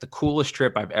 It was like the coolest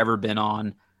trip I've ever been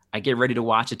on. I get ready to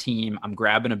watch a team. I'm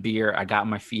grabbing a beer. I got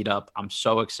my feet up. I'm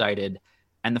so excited.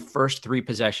 And the first 3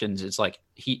 possessions, it's like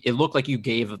it looked like you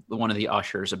gave one of the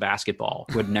ushers a basketball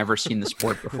who had never seen the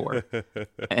sport before.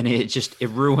 And it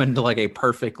ruined like a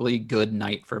perfectly good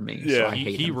night for me. Yeah, so I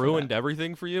hate he ruined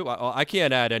everything for you? I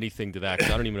can't add anything to that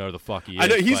because I don't even know who the fuck he is. I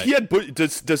know he had.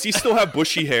 Does he still have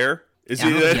bushy hair? I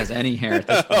don't think he has any hair at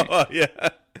this point. Oh, yeah.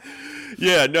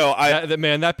 Yeah, no,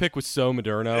 that pick was so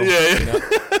Moderno. Yeah.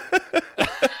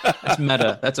 That's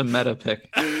meta. That's a meta pick.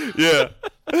 Yeah.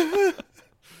 Go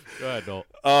ahead,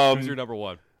 Noel. Who's your number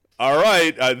one? All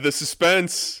right, the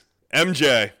suspense.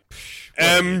 MJ.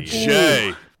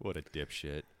 MJ. What a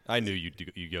dipshit. I knew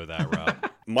you go that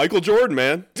route. Michael Jordan,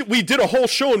 man. We did a whole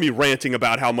show of me ranting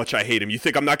about how much I hate him. You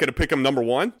think I'm not going to pick him number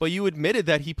one? But you admitted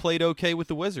that he played okay with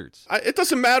the Wizards. It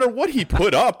doesn't matter what he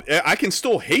put up. I can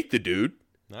still hate the dude.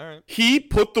 All right. He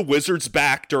put the Wizards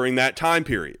back during that time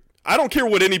period. I don't care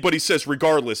what anybody says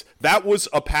regardless. That was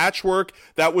a patchwork.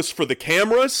 That was for the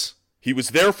cameras. He was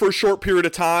there for a short period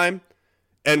of time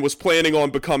and was planning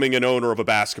on becoming an owner of a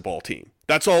basketball team.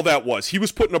 That's all that was. He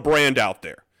was putting a brand out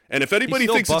there. And if anybody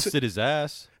thinks busted his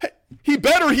ass. Hey, he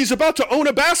better. He's about to own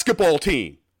a basketball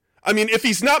team. I mean, if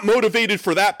he's not motivated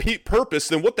for that purpose,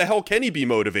 then what the hell can he be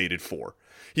motivated for?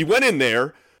 He went in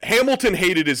there. Hamilton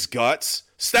hated his guts.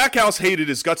 Stackhouse hated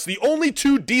his guts. The only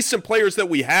 2 decent players that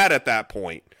we had at that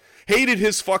point hated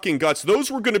his fucking guts.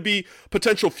 Those were going to be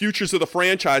potential futures of the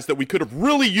franchise that we could have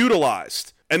really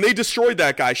utilized. And they destroyed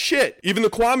that guy. Shit. Even the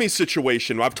Kwame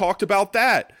situation, I've talked about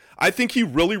that. I think he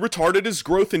really retarded his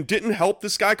growth and didn't help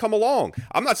this guy come along.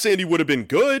 I'm not saying he would have been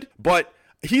good, but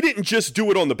he didn't just do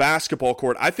it on the basketball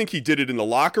court. I think he did it in the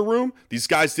locker room. These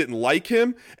guys didn't like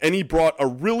him, and he brought a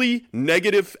really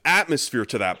negative atmosphere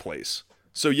to that place.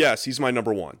 So, yes, he's my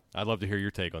number one. I'd love to hear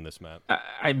your take on this, Matt.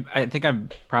 I think I've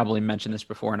probably mentioned this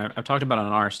before, and I've talked about it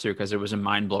on ours too because it was a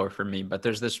mind blower for me. But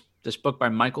there's this book by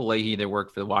Michael Leahy that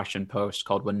worked for the Washington Post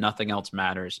called When Nothing Else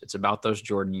Matters. It's about those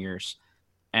Jordan years.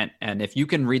 And if you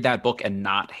can read that book and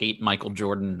not hate Michael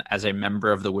Jordan as a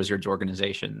member of the Wizards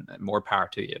organization, more power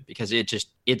to you, because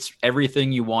it's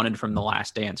everything you wanted from The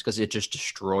Last Dance, because it just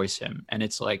destroys him. And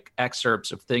it's like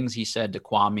excerpts of things he said to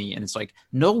Kwame. And it's like,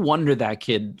 no wonder that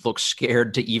kid looks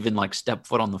scared to even like step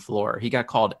foot on the floor. He got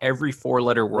called every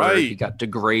 4-letter word. Right. He got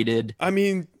degraded. I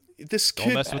mean, this kid.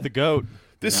 Don't mess with the GOAT.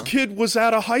 This kid was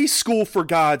out of high school, for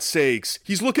God's sakes.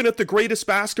 He's looking at the greatest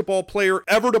basketball player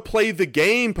ever to play the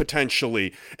game,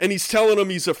 potentially. And he's telling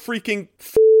him he's a freaking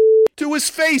to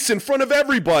his face in front of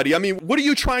everybody. I mean, what are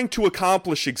you trying to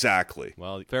accomplish exactly?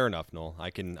 Well, fair enough, Noel. I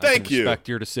can respect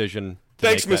your decision.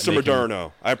 Thanks, Mr.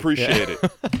 Moderno. I appreciate it.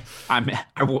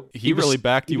 He really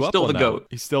backed you up still on the that. GOAT.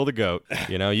 He's still the GOAT.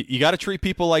 You know, you got to treat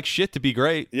people like shit to be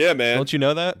great. Yeah, man. Don't you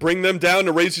know that? Bring them down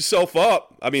to raise yourself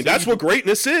up. I mean, that's what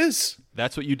greatness is.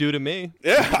 That's what you do to me.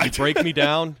 Yeah. You break me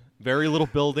down. Very little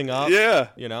building up. Yeah.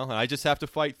 You know, and I just have to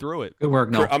fight through it. Good work,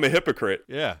 Noel. I'm a hypocrite.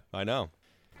 Yeah, I know.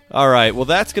 All right, well,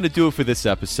 that's going to do it for this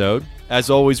episode. As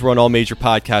always, we're on all major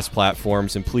podcast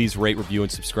platforms, and please rate, review,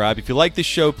 and subscribe. If you like this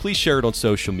show, please share it on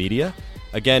social media.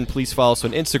 Again, please follow us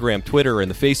on Instagram, Twitter, and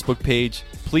the Facebook page.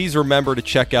 Please remember to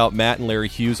check out Matt and Larry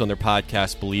Hughes on their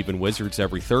podcast, Believe in Wizards,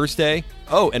 every Thursday.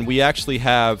 Oh, and we actually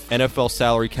have NFL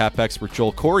salary cap expert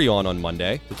Joel Corey on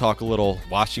Monday to talk a little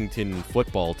Washington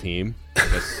football team. I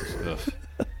guess,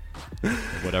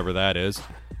 whatever that is.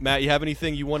 Matt, you have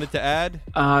anything you wanted to add?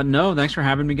 No, thanks for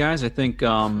having me, guys. I think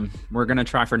we're going to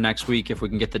try for next week, if we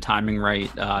can get the timing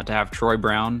right, to have Troy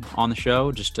Brown on the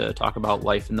show just to talk about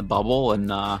life in the bubble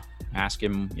and ask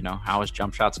him, how his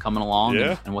jump shot's coming along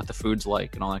and what the food's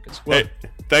like and all that good stuff. Hey,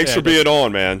 thanks for being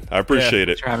on, man. I appreciate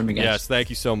it. Thanks for having me, guys. Yes,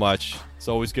 thank you so much. It's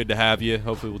always good to have you.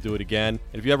 Hopefully we'll do it again.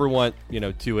 And if you ever want,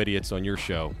 two idiots on your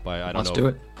show, Let's do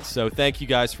it. So thank you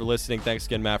guys for listening. Thanks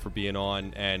again, Matt, for being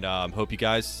on. And hope you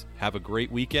guys have a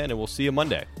great weekend, and we'll see you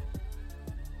Monday.